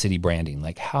idea of city branding.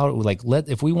 Like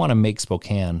if we want to make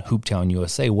Spokane Hooptown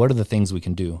USA, what are the things we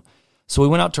can do? So we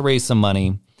went out to raise some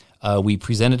money. We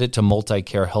presented it to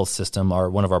Multicare Health System,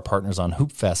 one of our partners on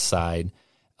Hoopfest side.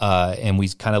 And we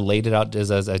kind of laid it out as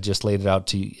I just laid it out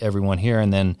to everyone here.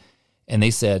 And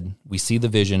they said, we see the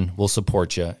vision, we'll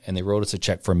support you. And they wrote us a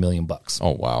check for $1 million.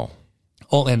 Oh, wow.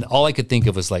 Oh, and all I could think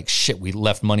of was like, shit, we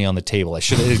left money on the table.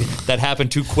 That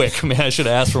happened too quick. Man, I should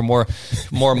have asked for more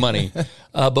money.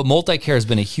 But Multicare has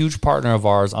been a huge partner of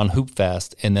ours on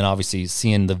Hoopfest. And then obviously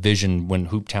seeing the vision when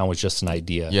Hooptown was just an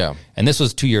idea. Yeah. And this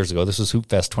was 2 years ago. This was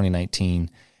Hoopfest 2019.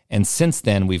 And since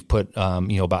then, we've put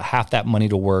about half that money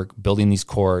to work building these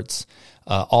courts,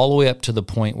 all the way up to the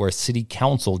point where City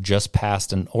Council just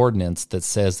passed an ordinance that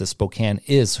says that Spokane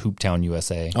is Hooptown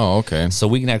USA. Oh, okay. So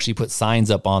we can actually put signs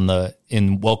up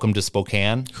in Welcome to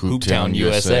Spokane, Hooptown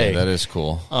USA. That is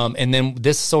cool. And then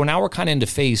so now we're kind of into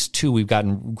phase 2. We've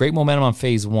gotten great momentum on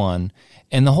phase 1.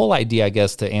 And the whole idea, I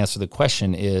guess, to answer the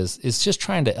question is just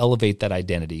trying to elevate that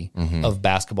identity of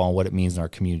basketball and what it means in our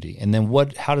community. And then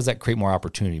how does that create more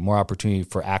opportunity? More opportunity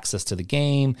for access to the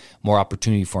game, more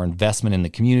opportunity for investment in the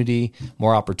community,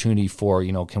 more opportunity for,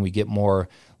 can we get more,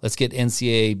 let's get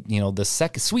NCAA, the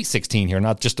Sweet 16 here,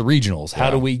 not just the regionals.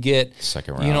 How do we get,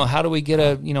 second round? How do we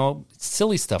get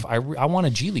silly stuff? I want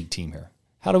a G League team here.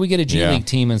 How do we get a G League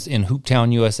team in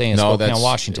Hooptown, USA, and Spokane,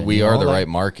 Washington? We are the right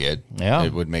market. Yeah.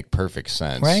 It would make perfect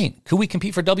sense. Right. Could we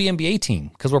compete for WNBA team?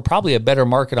 Because we're probably a better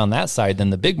market on that side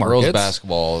than the big markets. Girls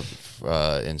basketball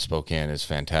in Spokane is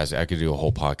fantastic. I could do a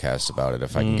whole podcast about it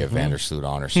if I can get Vandersloot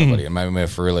on or somebody. I mean,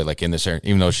 for really, like in this area,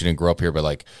 even though she didn't grow up here, but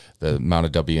like the amount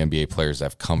of WNBA players that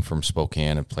have come from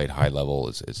Spokane and played high level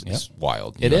is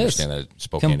wild. You understand that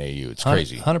Spokane AU. It's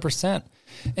crazy. 100%.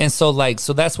 And so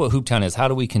that's what Hooptown is. How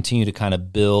do we continue to kind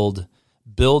of build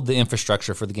the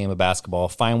infrastructure for the game of basketball,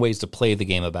 find ways to play the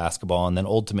game of basketball, and then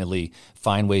ultimately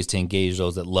find ways to engage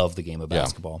those that love the game of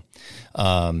basketball.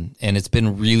 And it's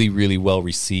been really, really well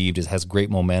received. It has great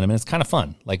momentum, and it's kind of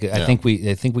fun. I think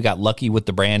we got lucky with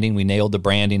the branding. We nailed the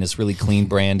branding. It's really clean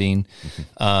branding.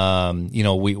 It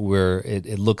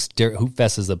looks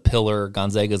Hoopfest is a pillar,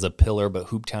 Gonzaga is a pillar, but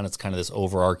Hooptown is kind of this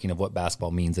overarching of what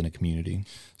basketball means in a community.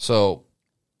 So,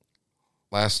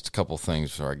 last couple things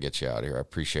before I get you out of here. I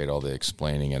appreciate all the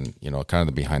explaining and, kind of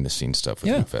the behind-the-scenes stuff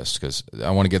with Hoopfest, because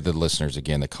I want to give the listeners,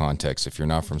 again, the context. If you're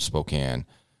not from Spokane,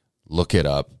 look it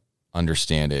up,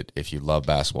 understand it. If you love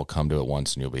basketball, come to it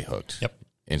once and you'll be hooked. Yep.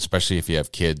 And especially if you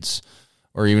have kids,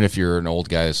 or even if you're an old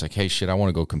guy that's like, hey, shit, I want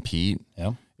to go compete.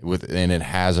 Yeah. And it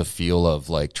has a feel of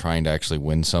like trying to actually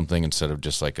win something instead of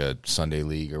just like a Sunday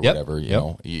league or whatever,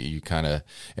 you kind of,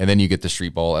 and then you get the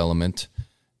street ball element.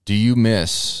 Do you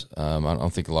miss, I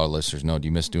don't think a lot of listeners know, do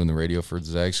you miss doing the radio for the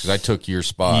Zags? Because I took your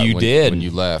spot when you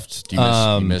left. Do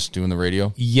you miss doing the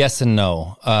radio? Yes and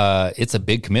no. It's a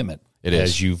big commitment. It is.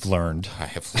 As you've learned. I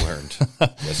have learned.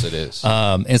 Yes, it is.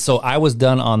 And so I was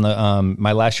done on the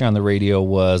my last year on the radio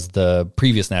was the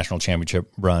previous national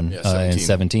championship run in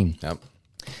 17. Yep.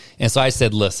 And so I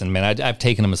said, listen, man, I've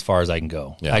taken them as far as I can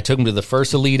go. Yeah. I took them to the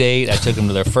first Elite Eight. I took them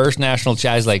to their first national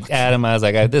challenge. I was like, Adam, I was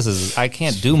like, I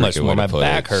can't do much more. My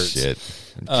back hurts. Shit.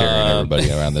 I'm carrying everybody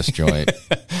around this joint.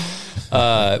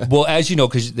 Well, as you know,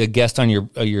 because the guest on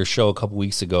your show a couple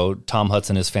weeks ago, Tom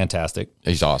Hudson, is fantastic.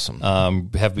 He's awesome.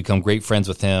 Have become great friends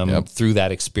with him through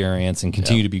that experience and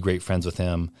continue to be great friends with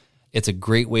him. It's a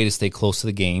great way to stay close to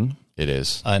the game. It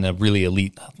is. On a really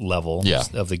elite level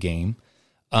of the game.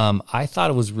 I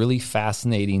thought it was really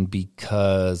fascinating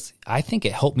because I think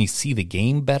it helped me see the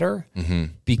game better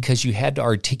because you had to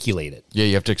articulate it. Yeah,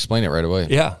 you have to explain it right away.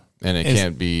 Yeah. And it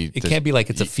can't be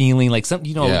like it's a feeling like something,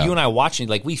 you and I watching,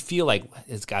 like we feel like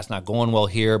this guy's not going well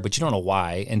here, but you don't know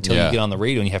why until you get on the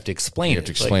radio and you have to explain it. You have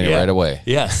to explain it right away.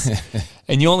 Yes.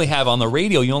 And you only have on the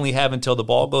radio, until the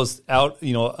ball goes out,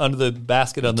 under the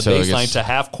basket on the baseline to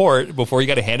half court before you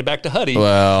got to hand it back to Huddy.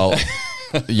 Well,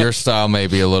 your style may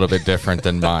be a little bit different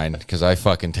than mine because I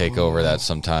fucking take over that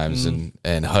sometimes,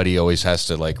 and Huddy always has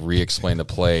to like re-explain the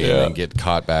play and then get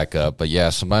caught back up. But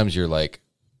yeah, sometimes you're like,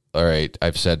 all right,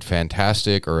 I've said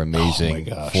fantastic or amazing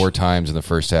 4 times in the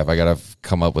first half. I got to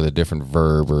come up with a different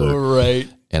verb,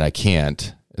 and I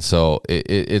can't. So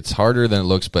it's harder than it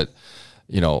looks, but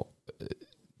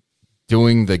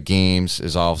doing the games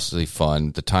is obviously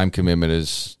fun. The time commitment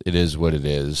is what it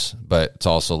is, but it's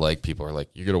also like people are like,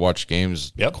 you're going to watch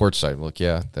games courtside. I'm like,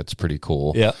 yeah, that's pretty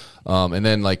cool. Yeah. And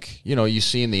then like, you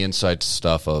see in the inside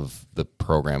stuff of the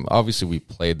program. Obviously we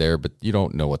played there, but you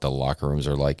don't know what the locker rooms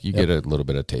are like. You get a little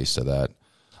bit of taste of that.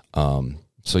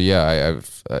 So yeah,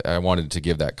 I wanted to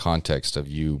give that context of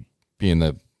you being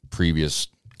the previous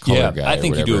color guy. I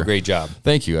think you do a great job.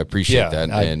 Thank you. I appreciate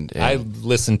that. And I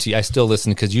listen to you. I still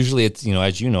listen because usually it's,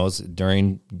 as you know, it's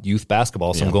during youth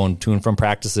basketball. So I'm going to and from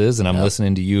practices and I'm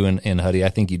listening to you and Huddy. I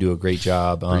think you do a great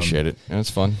job. Appreciate it. And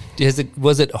it's fun.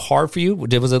 Was it hard for you?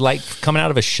 Was it like coming out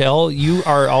of a shell? You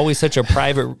are always such a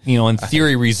private, in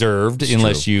theory reserved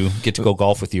unless you get to go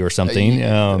golf with you or something.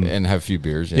 And have a few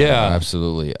beers. Yeah.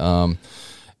 Absolutely.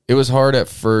 It was hard at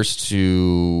first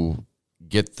to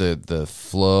get the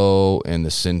flow and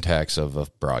the syntax of a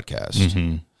broadcast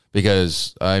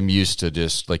because I'm used to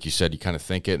just, like you said, you kind of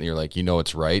think it and you're like,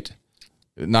 it's right.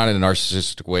 Not in a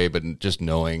narcissistic way, but just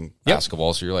knowing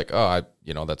basketball. So you're like,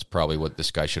 that's probably what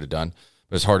this guy should have done.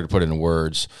 But it's hard to put into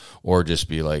words or just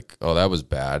be like, oh, that was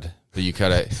bad. But you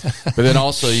kind of, but then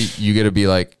also you get to be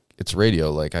like, it's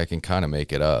radio. Like I can kind of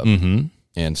make it up.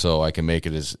 And so I can make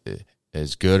it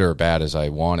as good or bad as I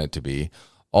want it to be.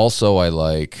 Also, I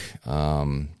like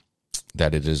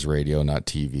that it is radio, not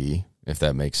TV, if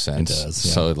that makes sense. It does,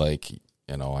 yeah. So, like,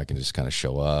 I can just kind of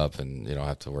show up and, don't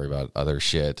have to worry about other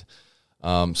shit.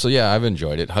 So, yeah, I've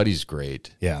enjoyed it. Huddy's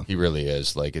great. Yeah. He really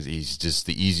is. Like, he's just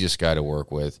the easiest guy to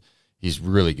work with. He's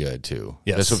really good, too.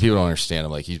 Yes. That's what people don't understand.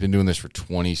 I'm like, he's been doing this for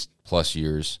 20-plus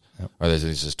years. Or this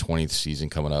is his 20th season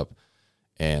coming up.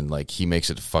 And, like, he makes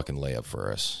it a fucking layup for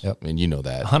us. Yep. I mean, you know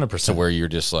that. 100%. So where you're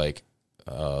just like,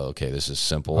 okay, this is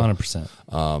simple.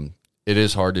 100%. It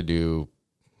is hard to do,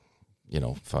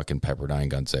 fucking Pepperdine,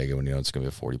 Gonzaga when it's going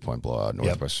to be a 40-point blowout.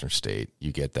 Northwestern State,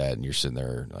 you get that, and you're sitting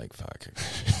there like, fuck,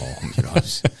 home.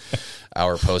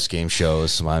 Our post-game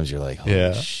shows, sometimes you're like,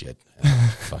 holy shit,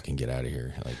 fucking get out of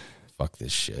here. Like, fuck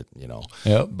this shit,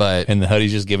 Yep. But and the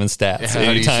Huddy's just giving stats.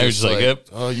 Anytime he's just like, yep.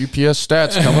 Oh, UPS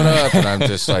stats coming up. And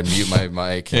I mute my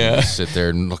mic and sit there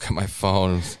and look at my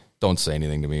phone. Don't say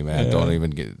anything to me, man. Yeah. Don't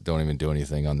even do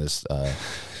anything on this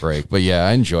break. But yeah,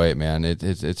 I enjoy it, man.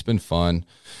 It's been fun.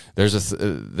 There's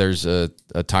a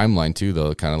timeline too,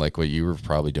 though, kind of like what you were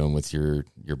probably doing with your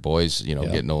boys.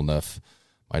 Getting old enough.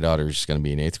 My daughter's going to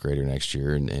be an 8th grader next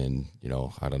year, and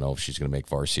I don't know if she's going to make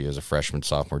varsity as a freshman,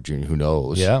 sophomore, junior. Who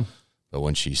knows? Yeah. But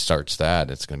when she starts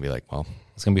that, it's going to be like, well,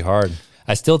 it's going to be hard.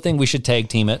 I still think we should tag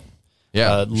team it.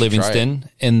 Yeah, Livingston,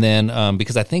 and then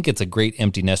because I think it's a great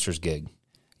empty nesters gig.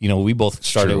 We both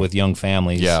started with young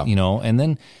families, and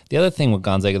then the other thing with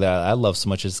Gonzaga that I love so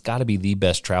much is it's got to be the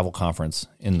best travel conference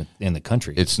in the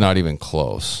country. It's not even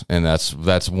close, and that's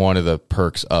one of the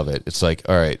perks of it. It's like,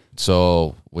 all right,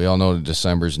 so we all know the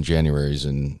Decembers and Januaries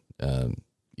in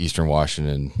Eastern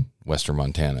Washington, Western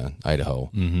Montana,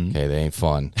 Idaho. Okay, they ain't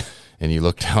fun. And you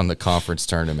look down the conference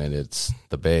tournament, it's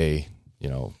the Bay,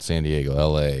 San Diego,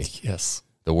 LA. Yes.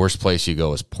 The worst place you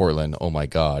go is Portland. Oh my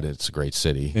God, it's a great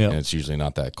city, and it's usually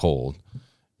not that cold.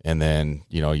 And then,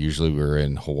 usually we're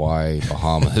in Hawaii,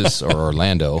 Bahamas, or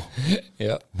Orlando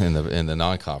in the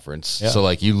non-conference. Yep. So,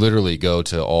 like, you literally go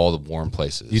to all the warm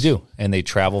places. You do. And they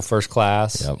travel first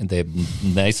class. Yep. And they have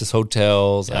nicest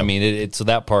hotels. Yep. I mean, so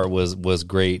that part was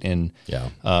great. And,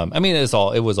 I mean,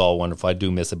 it was all wonderful. I do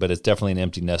miss it, but it's definitely an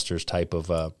empty nesters type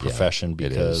of profession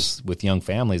because with young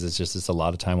families, it's a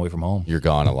lot of time away from home. You're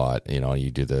gone a lot.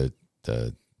 You do the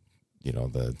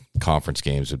conference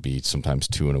games would be sometimes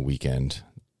 2 in a weekend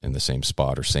in the same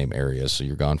spot or same area. So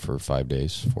you're gone for 5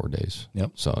 days, 4 days.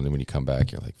 Yep. So and then when you come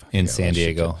back, you're like, in San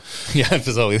Diego.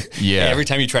 Every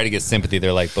time you try to get sympathy,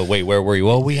 they're like, but wait, where were you?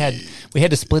 Well, we had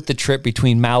to split the trip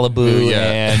between Malibu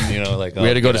and, we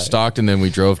had to go to Stockton, then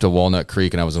we drove to Walnut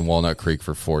Creek, and I was in Walnut Creek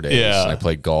for 4 days. Yeah. And I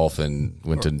played golf and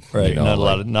went to, not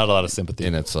a lot of sympathy.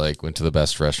 And it's like, went to the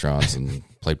best restaurants and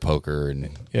played poker and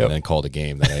then called a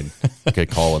game that I could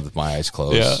call with my eyes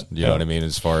closed. Yeah. You know what I mean?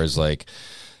 As far as like,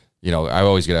 I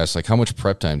always get asked, like, how much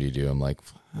prep time do you do? I'm like,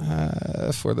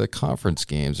 for the conference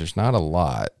games, there's not a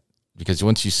lot. Because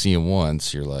once you see them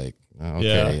once, you're like,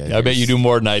 okay. Yeah, I bet you do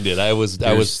more than I did. I was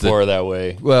more that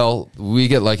way. Well, we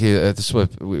get lucky. This is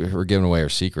what we're giving away our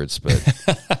secrets, but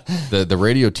the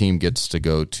radio team gets to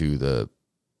go to the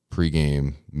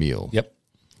pregame meal. Yep.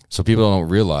 So people don't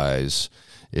realize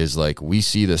is like we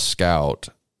see the scout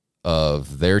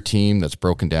of their team that's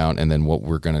broken down and then what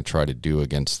we're going to try to do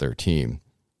against their team.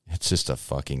 It's just a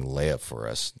fucking layup for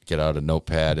us. Get out a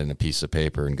notepad and a piece of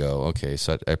paper and go, okay,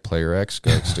 so at player X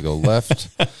goes to go left.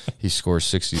 He scores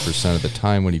 60% of the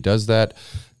time when he does that.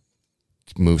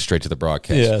 Move straight to the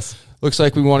broadcast. Yes. Looks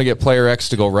like we want to get player X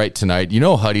to go right tonight.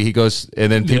 Huddy, he goes,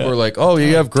 and then people are like, oh,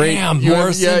 you have great. Damn,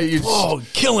 Morrison.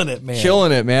 Killing it, man.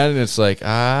 Killing it, man. And it's like,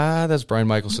 that's Brian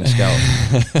Michelson scout.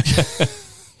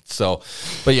 So,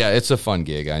 but yeah, it's a fun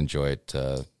gig. I enjoy it.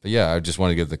 But yeah, I just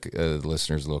want to give the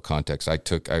listeners a little context. I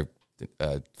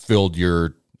filled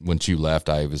once you left,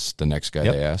 I was the next guy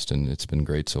they asked, and it's been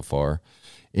great so far.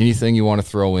 Anything you want to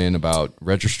throw in about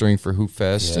registering for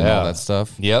Hoopfest and all that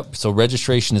stuff? Yep. So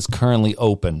registration is currently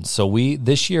open. So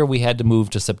this year we had to move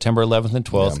to September 11th and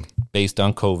 12th based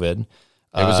on COVID. It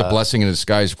was a blessing in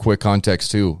disguise. Quick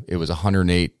context too. It was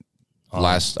 108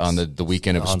 on the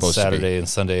weekend it was supposed Saturday to be. And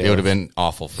Sunday. It would have been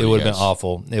awful for you. It would have been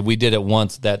awful. We did it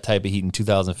once, that type of heat in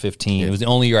 2015. It was the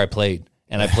only year I played,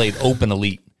 and I played Open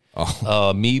Elite.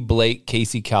 Me, Blake,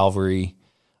 Casey Calvary,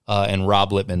 and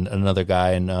Rob Lippman, another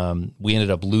guy, and we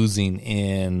ended up losing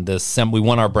in the we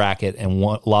won our bracket and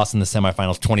lost in the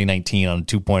semifinals 2019 on a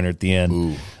 2-pointer at the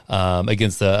end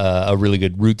against a really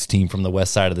good Roots team from the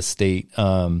west side of the state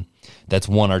that's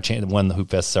won the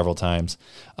Hoopfest several times.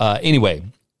 Anyway,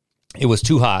 it was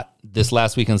too hot. This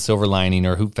last weekend, Silver Lining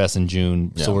or Hoopfest in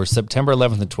June. Yeah. So we're September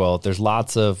 11th and 12th. There's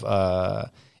lots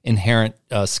of inherent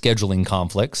scheduling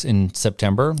conflicts in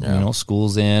September. Yeah.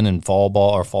 School's in and fall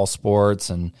ball or fall sports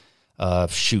and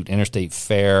interstate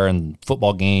fair and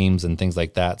football games and things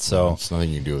like that. So it's nothing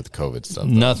you can do with the COVID stuff.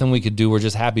 Nothing we could do. We're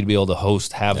just happy to be able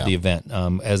to have the event.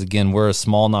 As again, we're a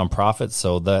small nonprofit,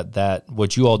 so that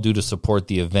what you all do to support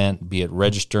the event, be it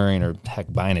registering or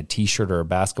heck buying a T-shirt or a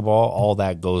basketball, all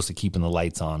that goes to keeping the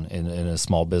lights on in a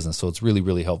small business. So it's really,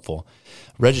 really helpful.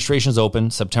 Registration is open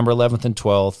September 11th and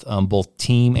 12th, both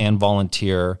team and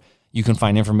volunteer. You can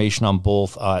find information on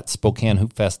both at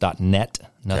SpokaneHoopfest.net,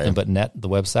 nothing but net, the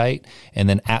website, and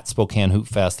then at Spokane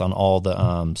Hoopfest on all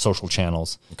the social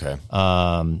channels. Okay.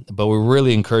 But we're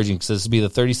really encouraging because this will be the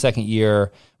 32nd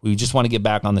year. We just want to get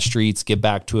back on the streets, get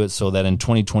back to it so that in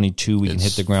 2022 we can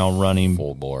hit the ground running.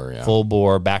 Full bore, yeah. Full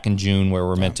bore, back in June where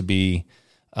we're meant to be,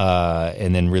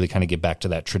 and then really kind of get back to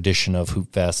that tradition of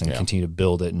Hoopfest and continue to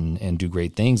build it and do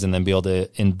great things and then be able to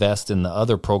invest in the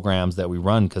other programs that we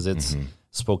run because it's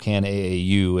Spokane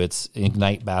AAU, it's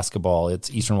Ignite Basketball, it's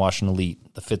Eastern Washington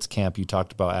Elite, the Fitz Camp you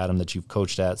talked about, Adam, that you've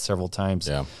coached at several times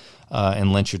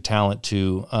and lent your talent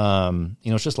to.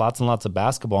 It's just lots and lots of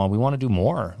basketball, and we want to do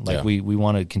more. We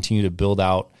want to continue to build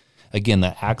out, again,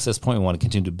 the access point. We want to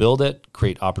continue to build it,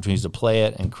 create opportunities to play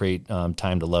it, and create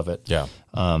time to love it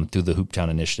through the Hooptown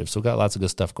Initiative. So we've got lots of good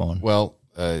stuff going. Well,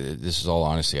 this is all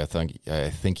honesty. I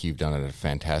think you've done a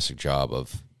fantastic job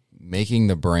of making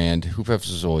the brand.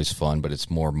 Hoopfest is always fun, but it's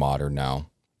more modern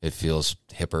now. It feels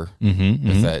hipper,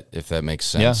 if that makes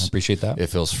sense. Yeah, I appreciate that. It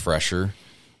feels fresher.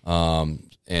 And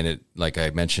it, like I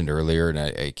mentioned earlier, and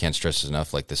I can't stress this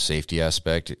enough, like the safety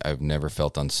aspect, I've never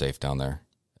felt unsafe down there,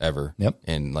 ever. Yep.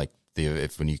 And like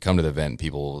when you come to the event,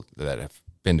 people that have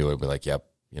been to it will be like, yep,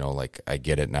 I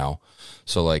get it now.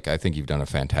 So like, I think you've done a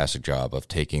fantastic job of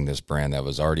taking this brand that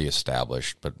was already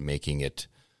established, but making it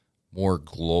more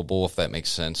global, if that makes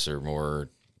sense, or more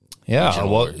Yeah, regional,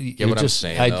 well, get what I'm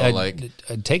saying?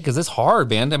 I'd take, because it's hard,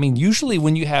 man. I mean, usually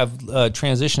when you have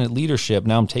transition at leadership,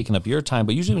 now I'm taking up your time,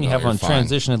 but usually when you have on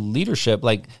transition at leadership,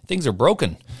 like things are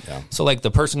broken. Yeah. So like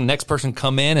next person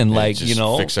come in and like,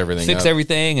 fix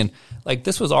everything and like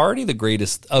this was already the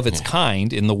greatest of its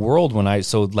kind in the world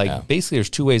basically there's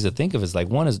two ways to think of it. It's like,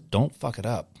 one is don't fuck it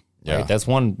up. Yeah. Right? That's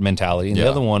one mentality. And the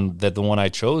other one, the one I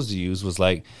chose to use was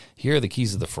like, here are the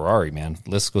keys of the Ferrari, man.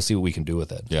 Let's go see what we can do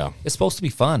with it. Yeah. It's supposed to be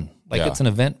fun. Like it's an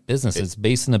event business. It's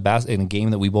based in a game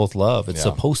that we both love. It's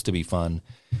supposed to be fun.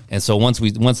 And so once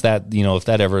that, if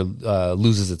that ever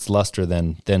loses its luster,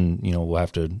 then we'll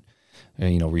have to,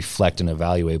 reflect and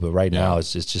evaluate. But right now it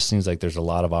just seems like there's a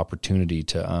lot of opportunity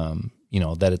to,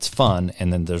 that it's fun.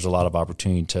 And then there's a lot of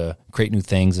opportunity to create new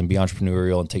things and be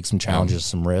entrepreneurial and take some challenges,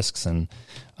 some risks, and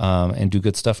do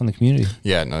good stuff in the community.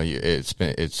 Yeah, no,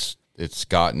 it's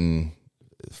gotten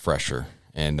fresher,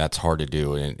 and that's hard to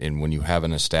do. And when you have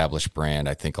an established brand,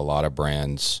 I think a lot of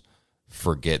brands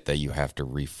forget that you have to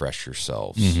refresh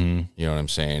yourselves. Mm-hmm. You know what I'm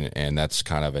saying? And that's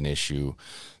kind of an issue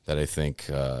that I think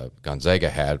Gonzaga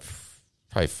had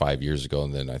probably 5 years ago.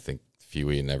 And then I think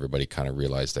Huey and everybody kind of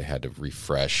realized they had to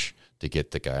refresh to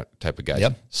get the type of guys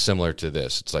similar to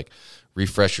this. It's like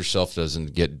refresh yourself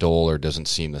doesn't get dull or doesn't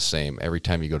seem the same. Every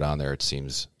time you go down there, it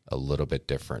seems a little bit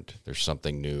different. There's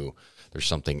something new. There's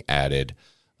something added.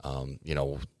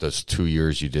 Those 2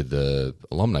 years you did the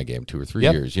alumni game, 2 or 3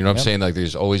 years. You know what I'm saying? Like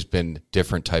there's always been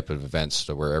different type of events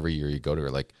to where every year you go to,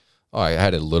 like, oh, I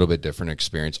had a little bit different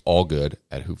experience, all good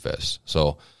at Hoopfest.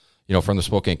 So, from the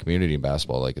Spokane community in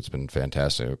basketball, like it's been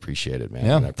fantastic. I appreciate it, man.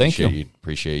 Yeah, thank you.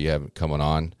 Appreciate you having coming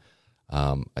on.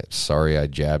 Sorry I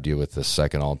jabbed you with the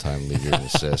second all-time leader in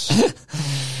assists.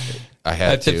 I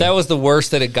had to. If that was the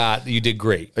worst that it got, you did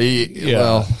great.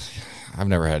 Well, I've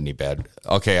never had any bad.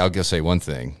 Okay, I'll just say one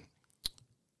thing.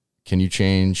 Can you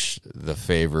change the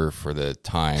favor for the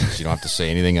times? You don't have to say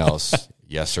anything else.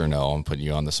 Yes or no. I'm putting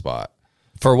you on the spot.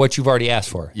 For what you've already asked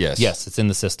for. Yes. Yes, it's in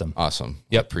the system. Awesome.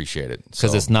 Yep. Appreciate it.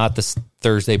 Because it's not the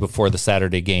Thursday before the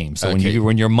Saturday game. So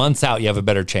when you're months out, you have a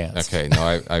better chance. Okay. No,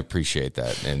 I appreciate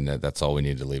that. And that's all we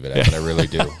need to leave it at. But I really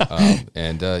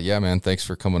do. Man, thanks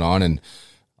for coming on. And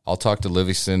I'll talk to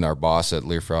Livingston, our boss at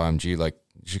Learfrau MG. Like,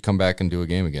 you should come back and do a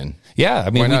game again. Yeah.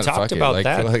 I mean, we talked about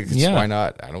that. Why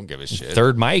not? I don't give a shit.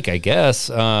 Third mic, I guess.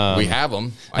 We have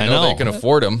them. I know they can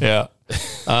afford them. Yeah.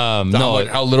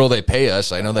 How little they pay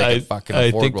us. I know they can fucking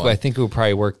afford one. I think we'll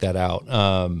probably work that out.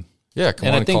 Come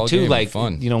on, I think too, like,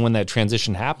 fun. When that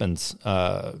transition happens,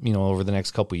 over the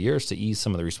next couple of years, to ease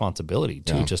some of the responsibility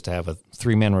too, just to have a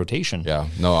 3-man rotation. Yeah.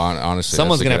 No, honestly,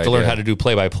 someone's going to have to learn how to do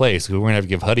play-by-play. So we're going to have to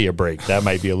give Huddy a break. That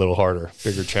might be a little harder,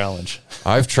 bigger challenge.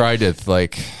 I've tried to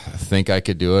think I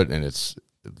could do it, and it's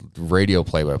radio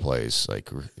play-by-play is like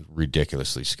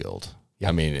ridiculously skilled. Yeah.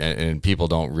 I mean, and people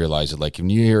don't realize it. Like, when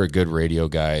you hear a good radio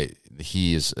guy,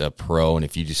 he is a pro. And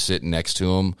if you just sit next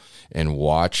to him and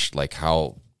watch like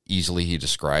how easily he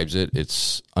describes it,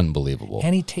 it's unbelievable.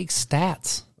 And he takes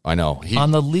stats. I know.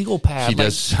 On the legal pad. He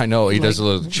does. I know. He does a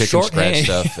little chicken scratch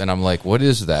stuff. And I'm like, what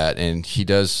is that? And he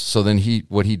does. So then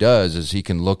what he does is he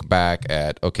can look back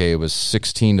at, okay, it was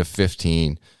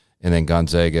 16-15. And then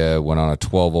Gonzaga went on a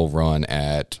 12-0 run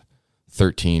at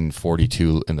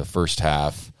 13-42 in the first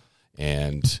half.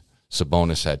 And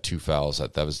Sabonis had 2 fouls.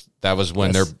 That was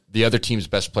when the other team's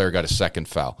best player got a second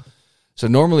foul. So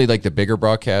normally, like the bigger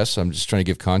broadcasts, I'm just trying to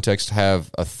give context, have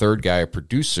a third guy, a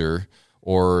producer,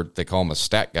 or they call him a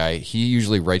stat guy. He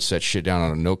usually writes that shit down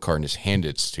on a note card and just hands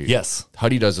it to you. Yes.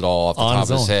 Huddy does it all off the top of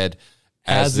his head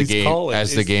as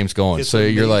the game's going. So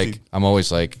you're like, I'm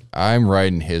always like, I'm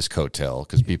riding his coattail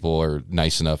because people are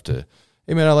nice enough to,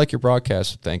 hey, man, I like your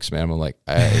broadcast. Thanks, man. I'm like,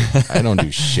 I don't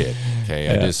do shit. Okay.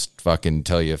 Yeah. I just fucking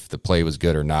tell you if the play was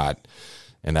good or not.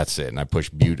 And that's it. And I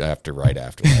push mute right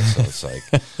after that. So it's like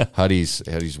Huddy's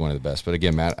one of the best. But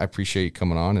again, Matt, I appreciate you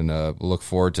coming on, and we'll look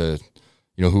forward to,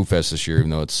 Hoopfest this year, even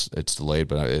though it's delayed,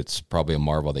 but it's probably a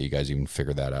marvel that you guys even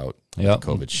figured that out. Yeah.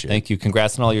 COVID shit. Thank you.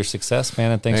 Congrats on all your success,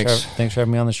 man. And thanks for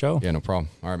having me on the show. Yeah, no problem.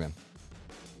 All right, man.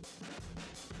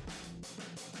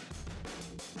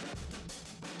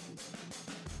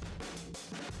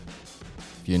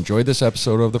 If you enjoyed this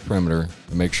episode of The Perimeter,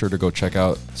 then make sure to go check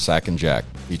out Sack and Jack,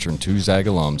 featuring 2 Zag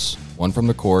alums, one from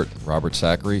the court, Robert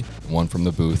Zachary, and one from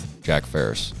the booth, Jack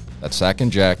Ferris. That's Sack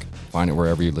and Jack. Find it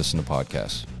wherever you listen to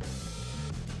podcasts.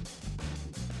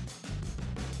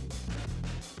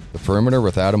 The Perimeter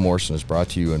with Adam Morrison is brought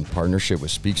to you in partnership with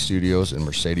Speak Studios and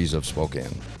Mercedes of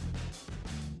Spokane.